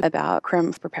about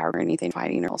crime for power or anything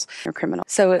fighting or criminal.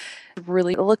 So it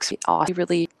looks awesome,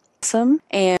 really awesome.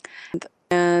 And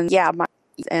yeah,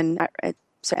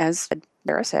 so as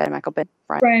Sarah said,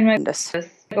 Brian Bendis.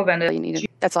 Michael Bendis. You need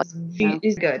that's all.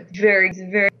 He's good. Very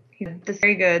good. This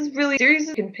really series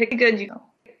you can pick good. You'll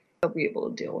be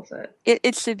able to deal with it.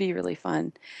 It should be really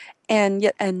fun. And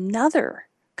yet another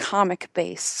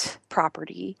comic-based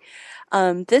property.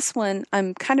 This one,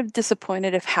 I'm kind of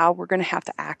disappointed of how we're going to have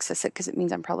to access it because it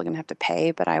means I'm probably going to have to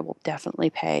pay, but I will definitely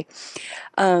pay.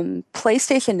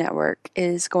 PlayStation Network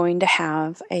is going to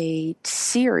have a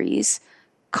series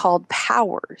called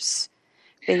Powers,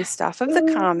 based off of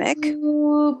the comic.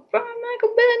 Brian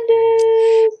Michael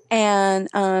Bendis.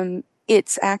 And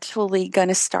it's actually going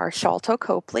to star Sholto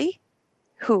Copley,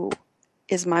 who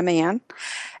is my man,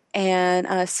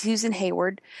 and Susan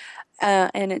Hayward.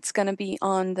 And it's going to be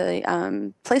on the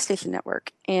PlayStation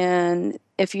Network. And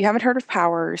if you haven't heard of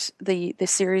Powers, the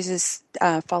series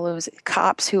follows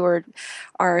cops who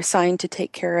are assigned to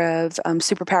take care of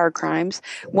superpowered crimes.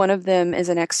 One of them is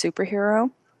an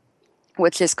ex-superhero,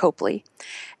 which is Copley.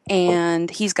 And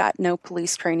he's got no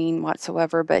police training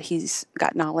whatsoever, but he's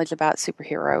got knowledge about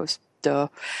superheroes. Duh.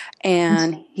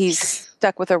 And he's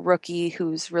stuck with a rookie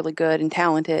who's really good and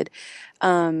talented.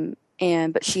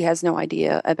 But she has no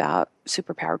idea about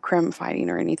superpowered crime fighting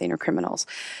or anything or criminals.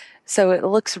 So it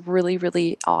looks really,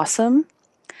 really awesome.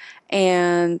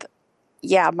 And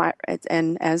yeah,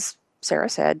 and as Sarah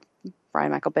said,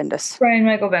 Brian Michael Bendis. Brian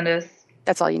Michael Bendis.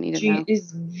 That's all you need to know. He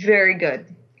is very good.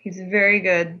 He's very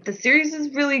good. The series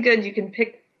is really good. You can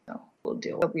pick. We'll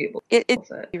deal. We'll be able. It's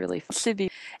really fun. Should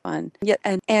be fun. Yet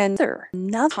another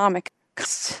comic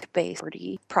based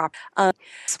prop.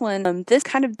 This one, this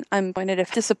kind of, I'm going to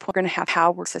disappoint. We're going to have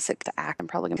how we're sick to act. I'm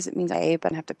probably going to, because it means I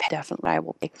have to pay. Definitely, I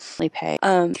will pay.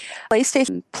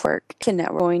 PlayStation Network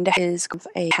going to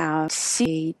have a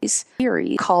series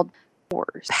called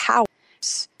Wars. Powers.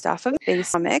 Stuff of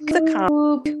base comic, the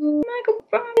comic,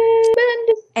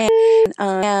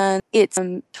 and it's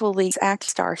actually act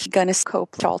star Gunnis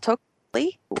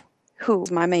Copley, who is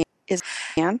my man. Is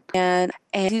man and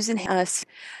Susan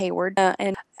Hayward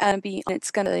and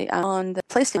it's going to be on the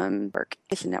PlayStation Network.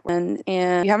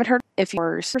 And if you haven't heard, if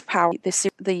you're of Power, the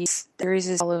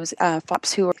series follows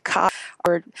cops who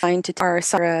are trying to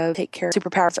take care of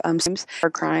superpowers or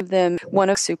crime. Them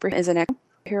one of super is an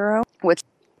ex-hero, which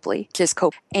is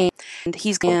Cope, and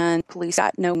he's and police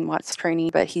got no what's training,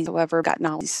 but he's however got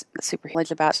knowledge super knowledge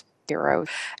about hero,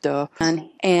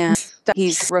 and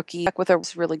he's rookie with a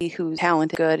really who's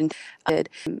talented, good and good.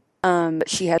 But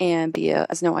she has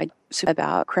no idea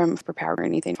about crime for power or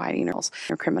anything fighting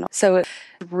or criminal. So it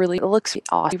looks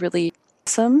awesome, really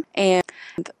awesome, and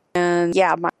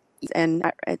yeah,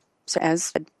 as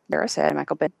Sarah said,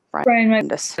 Michael Bendis.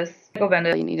 Michael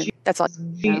Bendis. You need to, that's all.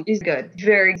 He's good.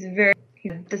 Very good.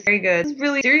 It's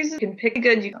really series you can pick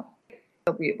good. You'll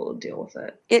be able to deal with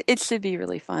it. It should be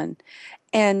really fun.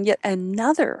 And yet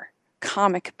another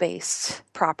comic-based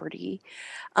property.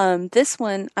 This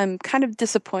one, I'm kind of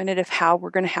disappointed of how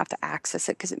we're going to have to access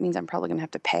it because it means I'm probably going to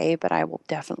have to pay, but I will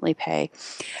definitely pay.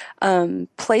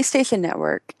 PlayStation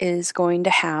Network is going to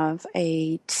have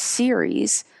a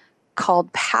series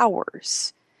called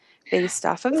Powers, based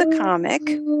off of the comic.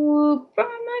 Brian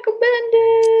Michael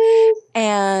Bendis.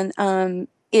 And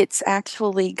it's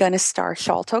actually going to star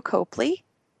Sholto Copley,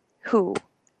 who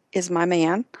is my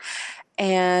man,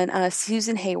 and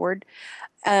Susan Hayward.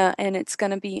 And it's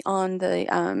going to be on the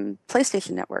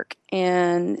PlayStation Network.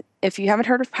 And if you haven't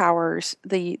heard of Powers,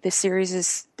 the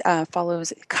series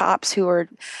follows cops who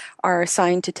are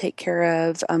assigned to take care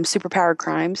of superpowered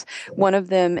crimes. One of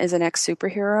them is an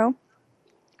ex-superhero,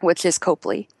 which is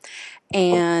Copley.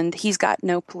 And he's got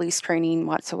no police training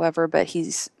whatsoever, but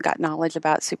he's got knowledge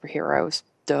about superheroes.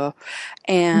 Duh.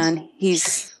 And he's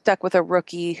stuck with a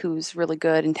rookie who's really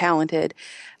good and talented.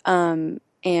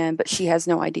 But she has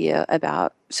no idea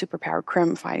about superpowered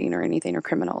crime fighting or anything or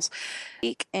criminals.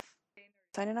 And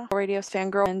signing off, Radio's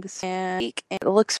Fangirl, and it looks